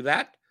you could do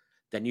that,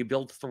 then you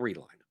build 3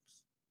 lineups.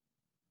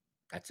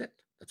 That's it.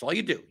 That's all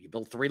you do. You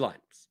build 3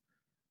 lineups.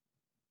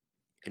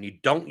 And you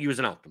don't use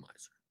an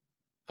optimizer.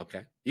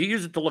 Okay? You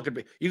use it to look at,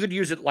 you could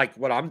use it like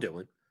what I'm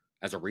doing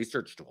as a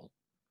research tool.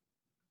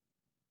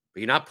 But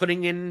you're not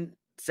putting in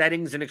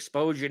settings and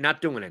exposure. You're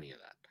not doing any of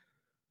that.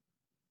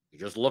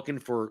 You're just looking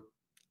for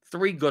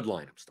 3 good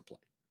lineups to play.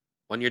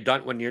 When you're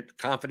done, when you're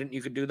confident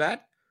you could do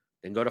that,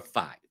 then go to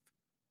 5.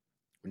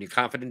 When you're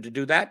confident to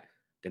do that,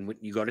 then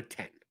you go to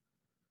 10.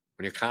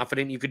 When you're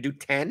confident you could do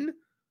 10 in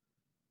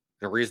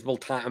a reasonable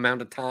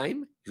amount of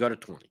time, you go to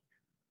 20.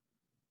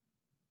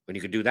 When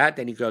you could do that,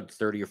 then you go to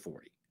 30 or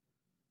 40.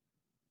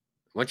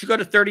 Once you go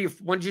to 30,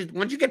 once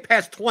you get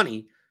past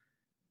 20,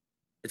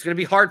 it's going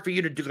to be hard for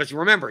you to do, because you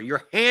remember,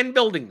 you're hand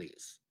building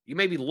these. You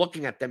may be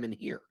looking at them in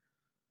here,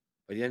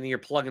 but then you're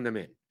plugging them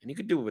in. And you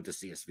can do it with the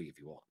CSV if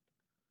you want.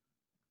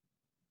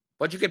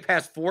 Once you get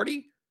past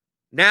 40,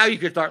 now you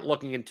can start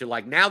looking into,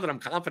 like, now that I'm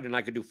confident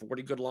I could do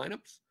 40 good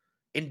lineups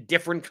in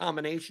different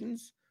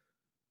combinations,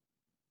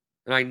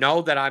 and I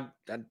know that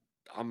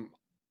I'm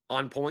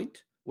on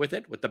point with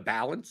it, with the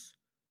balance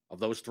of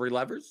those 3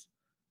 levers,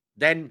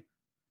 then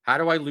how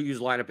do I use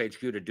Lineup HQ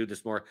to do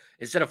this more?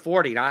 Instead of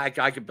 40, I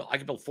could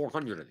build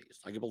 400 of these.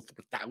 I could build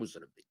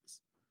 1,000 of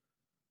these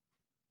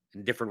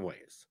in different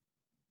ways.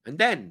 And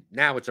then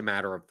now it's a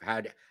matter of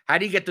how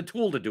do you get the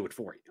tool to do it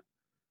for you,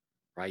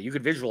 right? You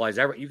could visualize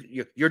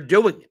you're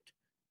doing it,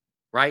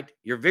 right?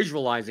 You're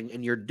visualizing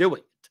and you're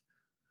doing it.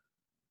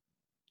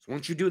 So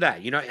once you do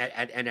that,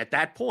 and at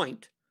that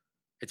point,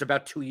 it's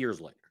about 2 years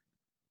later,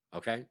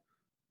 okay?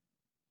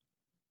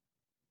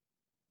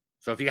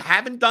 So if you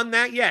haven't done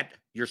that yet,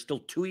 you're still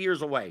 2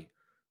 years away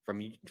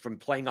from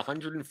playing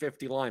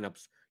 150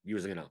 lineups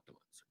using an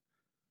optimizer.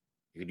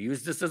 You could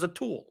use this as a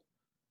tool.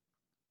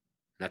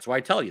 That's why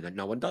I tell you that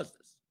no one does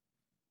this.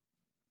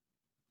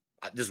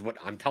 This is what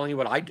I'm telling you,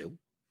 what I do.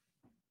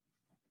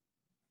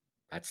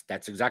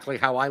 That's exactly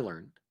how I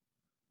learned.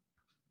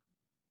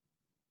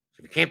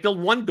 So if you can't build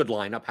one good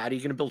lineup, how are you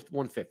going to build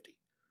 150? If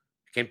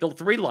you can't build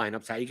 3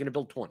 lineups, how are you going to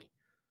build 20?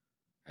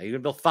 How are you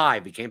going to build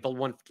 5? You can't build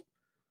 1.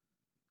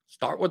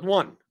 Start with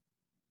 1.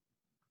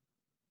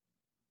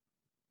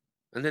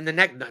 And then the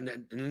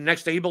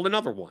next day you build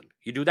another 1.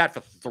 You do that for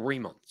 3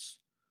 months.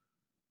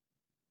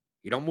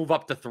 You don't move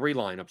up to 3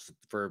 lineups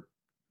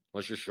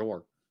unless you're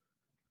sure.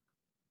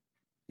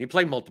 You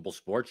play multiple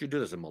sports. You do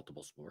this in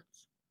multiple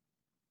sports.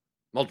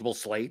 Multiple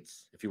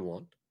slates, if you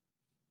want.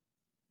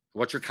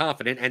 Once you're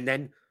confident, and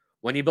then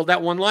when you build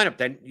that 1 lineup,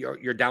 then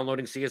you're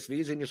downloading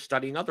CSVs and you're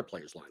studying other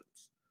players'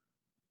 lineups.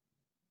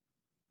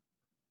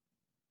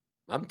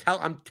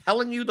 I'm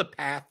telling you the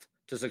path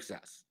to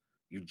success.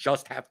 You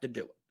just have to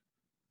do it.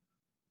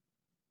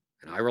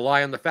 And I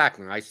rely on the fact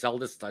when I sell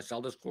this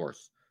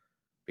course.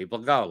 People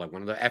go, like,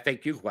 one of the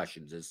FAQ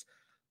questions is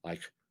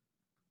like,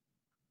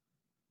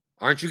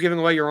 aren't you giving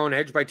away your own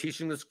edge by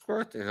teaching this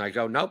course? And I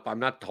go, nope, I'm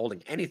not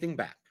holding anything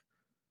back.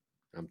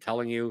 And I'm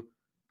telling you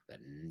that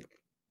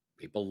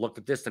People look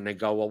at this and they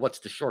go, well, what's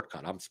the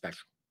shortcut? I'm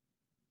special.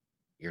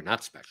 You're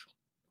not special.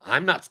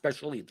 I'm not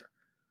special either.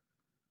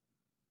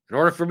 In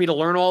order for me to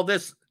learn all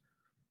this,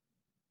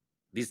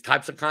 these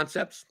types of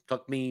concepts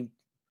took me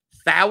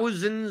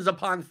thousands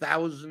upon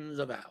thousands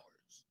of hours.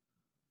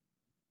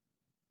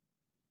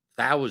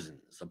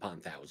 Thousands upon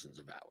thousands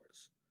of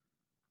hours.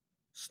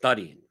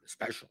 Studying,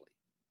 especially.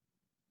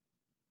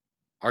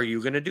 Are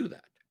you going to do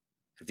that?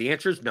 If the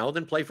answer is no,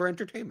 then play for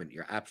entertainment.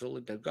 You're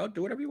absolutely, go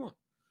do whatever you want.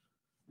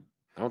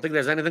 I don't think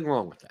there's anything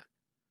wrong with that.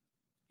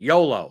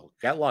 YOLO,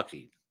 get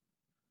lucky.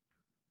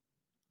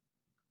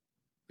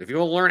 If you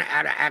want to learn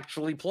how to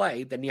actually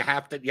play, then you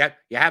have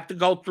to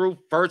go through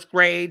first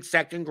grade,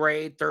 second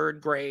grade,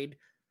 third grade.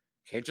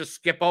 You can't just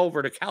skip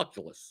over to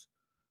calculus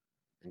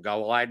and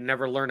go, well, I'd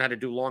never learned how to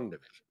do long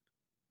division.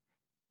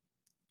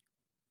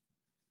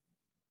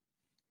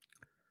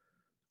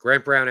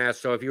 Grant Brown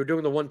asked, so if you were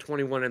doing the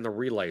 121 and the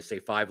relay, say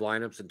 5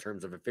 lineups in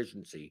terms of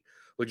efficiency,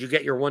 would you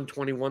get your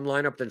 121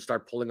 lineup, then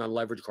start pulling on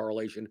leverage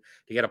correlation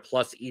to get a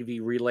plus EV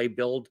relay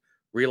build,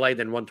 relay,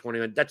 then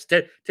 121? That's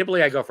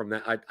typically I go from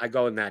that. I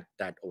go in that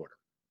order.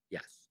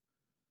 Yes.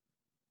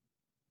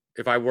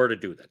 If I were to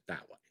do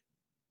that way.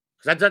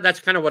 Because that's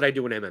kind of what I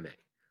do in MMA. Right?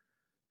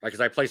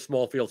 Because I play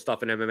small field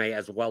stuff in MMA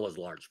as well as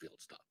large field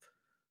stuff.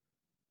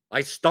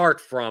 I start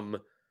from,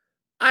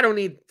 I don't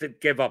need to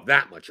give up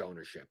that much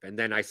ownership, and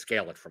then I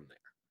scale it from there.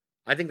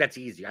 I think that's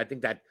easy. I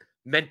think that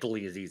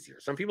mentally is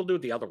easier. Some people do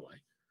it the other way.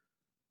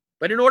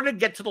 But in order to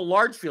get to the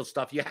large field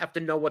stuff, you have to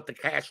know what the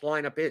cash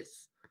lineup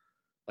is.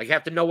 Like, you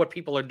have to know what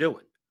people are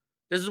doing.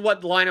 This is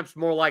what lineups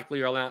more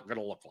likely are not going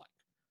to look like.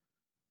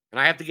 And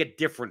I have to get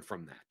different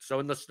from that. So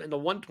in the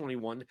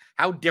 121,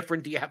 how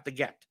different do you have to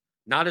get?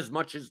 Not as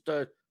much as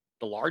the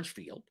large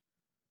field.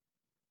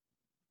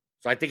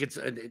 So I think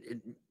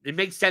it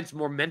makes sense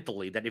more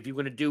mentally that if you're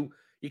going to do,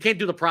 you can't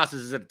do the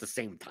processes at the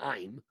same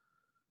time.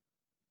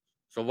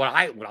 So what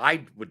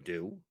I would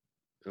do,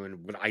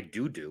 and what I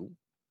do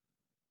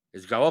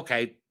is go,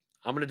 okay,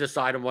 I'm going to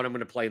decide on what I'm going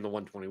to play in the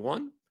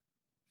 121.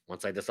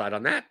 Once I decide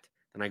on that,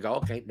 then I go,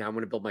 okay, now I'm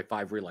going to build my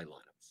 5 relay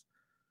lineups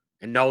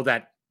and know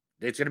that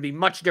it's going to be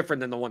much different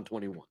than the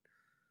 121,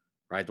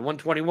 right? The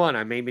 121,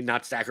 I may be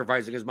not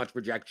sacrificing as much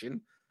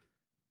projection,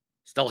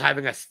 still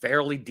having a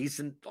fairly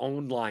decent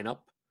owned lineup.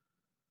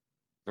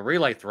 The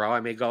relay throw, I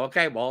may go,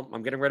 okay, well,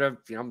 I'm getting rid of,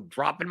 I'm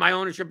dropping my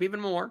ownership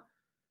even more.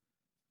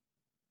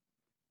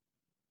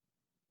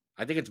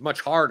 I think it's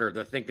much harder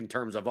to think in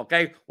terms of,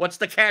 okay, what's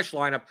the cash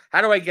lineup?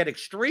 How do I get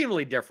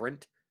extremely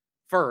different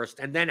first?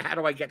 And then how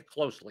do I get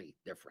closely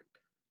different?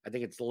 I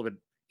think it's a little bit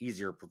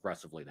easier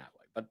progressively that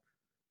way. But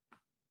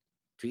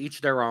to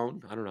each their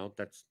own. I don't know.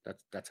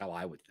 That's how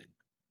I would think.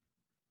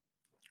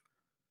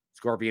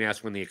 Scorpion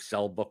asked when the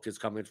Excel book is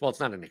coming. Well, it's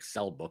not an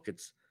Excel book.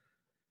 It's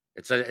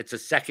a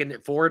second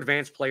for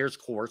advanced players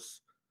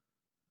course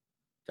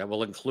that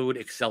will include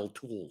Excel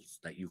tools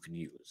that you can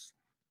use.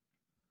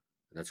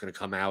 And that's going to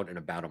come out in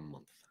about a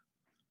month.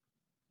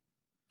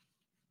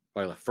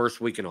 Probably the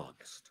first week in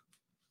August.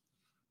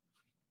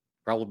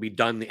 Probably be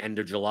done the end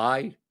of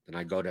July. Then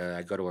I go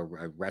to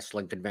a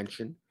wrestling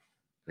convention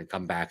and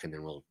come back and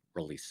then we'll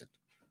release it.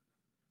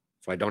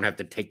 So I don't have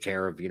to take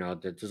care of,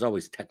 there's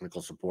always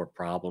technical support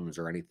problems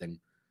or anything.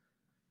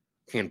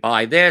 Can't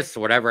buy this or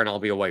whatever, and I'll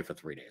be away for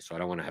 3 days. So I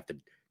don't want to have to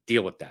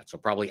deal with that. So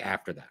probably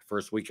after that,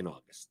 first week in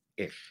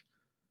August-ish.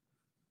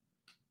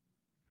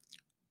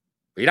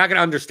 But you're not going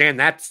to understand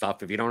that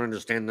stuff if you don't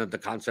understand the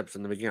concepts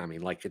in the beginning. I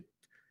mean, like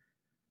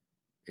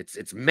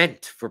it's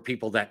meant for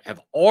people that have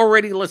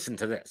already listened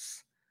to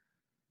this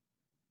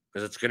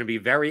because it's going to be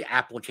very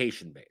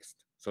application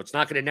based. So it's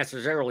not going to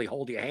necessarily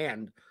hold your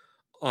hand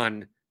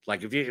on,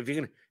 like, if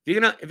you're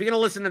gonna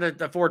listen to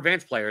the 4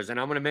 advanced players and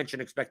I'm going to mention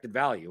expected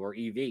value or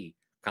EV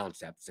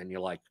concepts and you're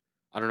like,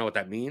 I don't know what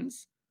that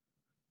means,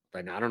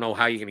 then I don't know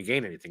how you're going to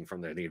gain anything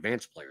from the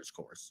advanced players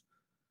course.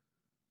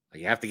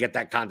 You have to get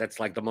that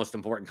that's like the most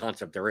important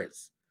concept there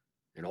is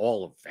in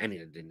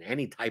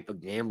any type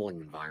of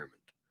gambling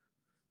environment.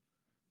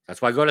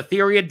 That's why I go to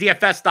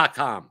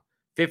theoryofdfs.com.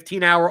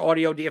 15-hour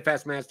audio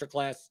DFS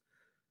masterclass.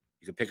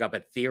 You can pick up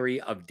at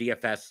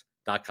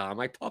theoryofdfs.com.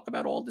 I talk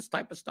about all this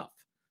type of stuff.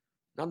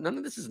 None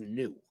of this is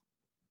new.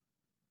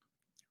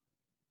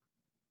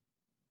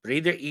 But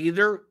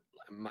either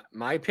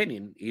my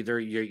opinion, either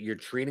you're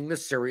treating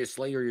this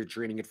seriously or you're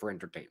treating it for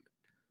entertainment.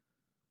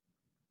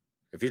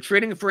 If you're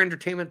treating it for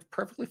entertainment,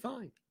 perfectly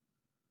fine.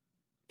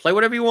 Play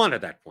whatever you want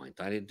at that point.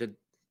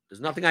 There's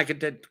nothing I could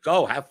do.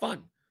 Go, have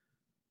fun.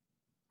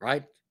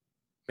 Right?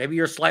 Maybe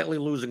you're a slightly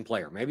losing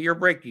player. Maybe you're a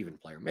break-even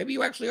player. Maybe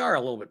you actually are a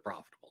little bit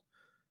profitable.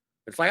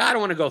 It's like, I don't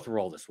want to go through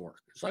all this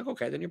work. It's like,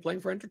 okay, then you're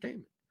playing for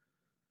entertainment.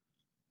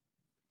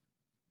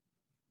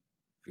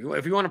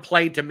 If you want to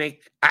play to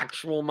make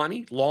actual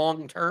money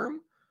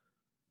long-term,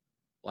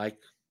 like,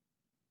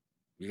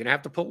 you're going to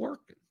have to put work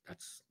in.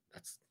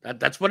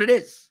 That's what it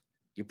is.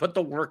 You put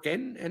the work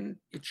in and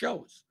it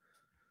shows.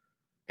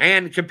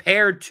 And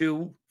compared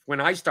to when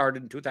I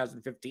started in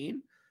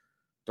 2015,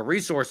 the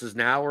resources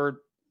now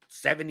are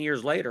 7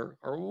 years later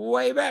are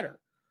way better.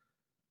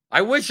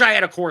 I wish I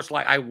had a course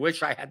I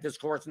wish I had this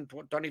course in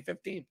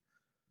 2015. It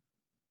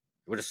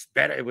would have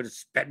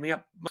sped me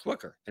up much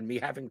quicker than me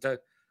having to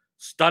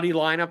study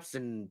lineups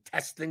and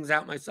test things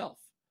out myself.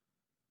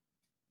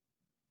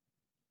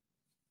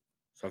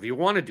 So if you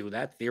want to do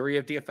that,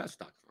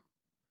 theoryofdfs.com.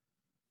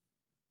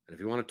 And if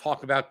you want to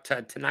talk about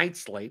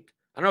tonight's slate,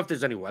 I don't know if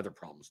there's any weather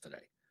problems today.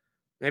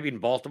 Maybe in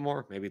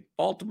Baltimore,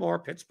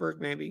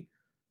 Pittsburgh, maybe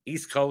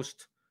East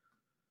Coast.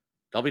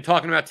 They'll be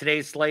talking about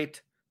today's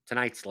slate,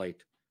 tonight's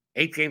slate.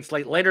 8-game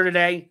slate later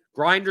today.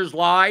 Grinders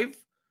live,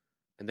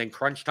 and then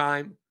Crunch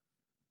Time,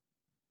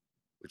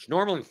 which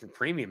normally is for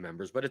premium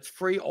members, but it's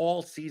free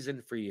all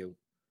season for you.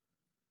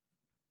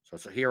 So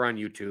it's here on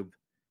YouTube.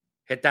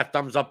 Hit that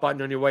thumbs up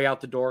button on your way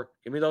out the door.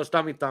 Give me those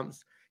tummy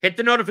thumbs. Hit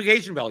the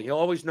notification bell. You'll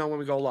always know when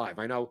we go live.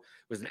 I know it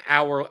was an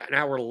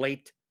hour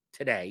late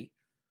today,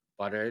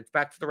 but it's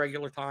back to the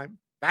regular time.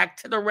 Back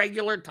to the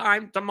regular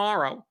time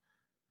tomorrow.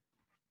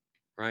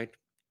 Right?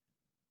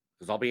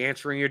 Because I'll be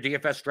answering your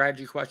DFS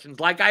strategy questions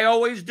like I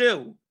always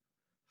do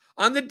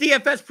on the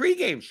DFS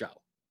pregame show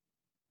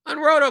on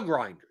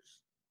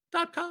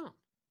rotogrinders.com.